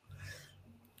well.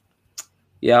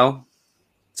 Yao,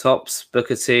 Tops,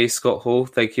 Booker T, Scott Hall,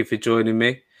 thank you for joining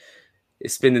me.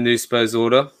 It's been the New Spurs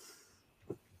Order.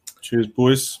 Cheers,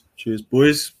 boys. Cheers,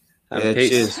 boys. And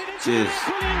peace. Cheers.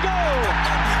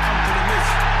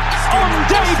 On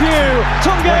debut,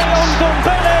 Tunge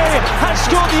Ndombele has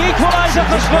scored the equaliser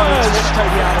for Spurs.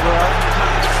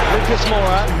 Lucas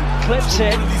Moura clips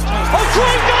it. Oh,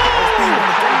 great goal!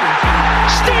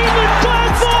 Steven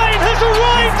Bergwijn has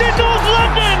arrived in North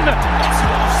London.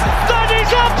 That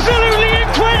is absolutely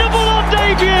incredible on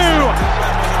debut.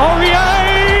 Oh,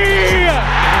 yay!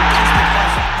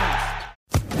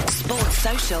 Sports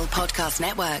Social Podcast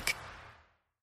Network.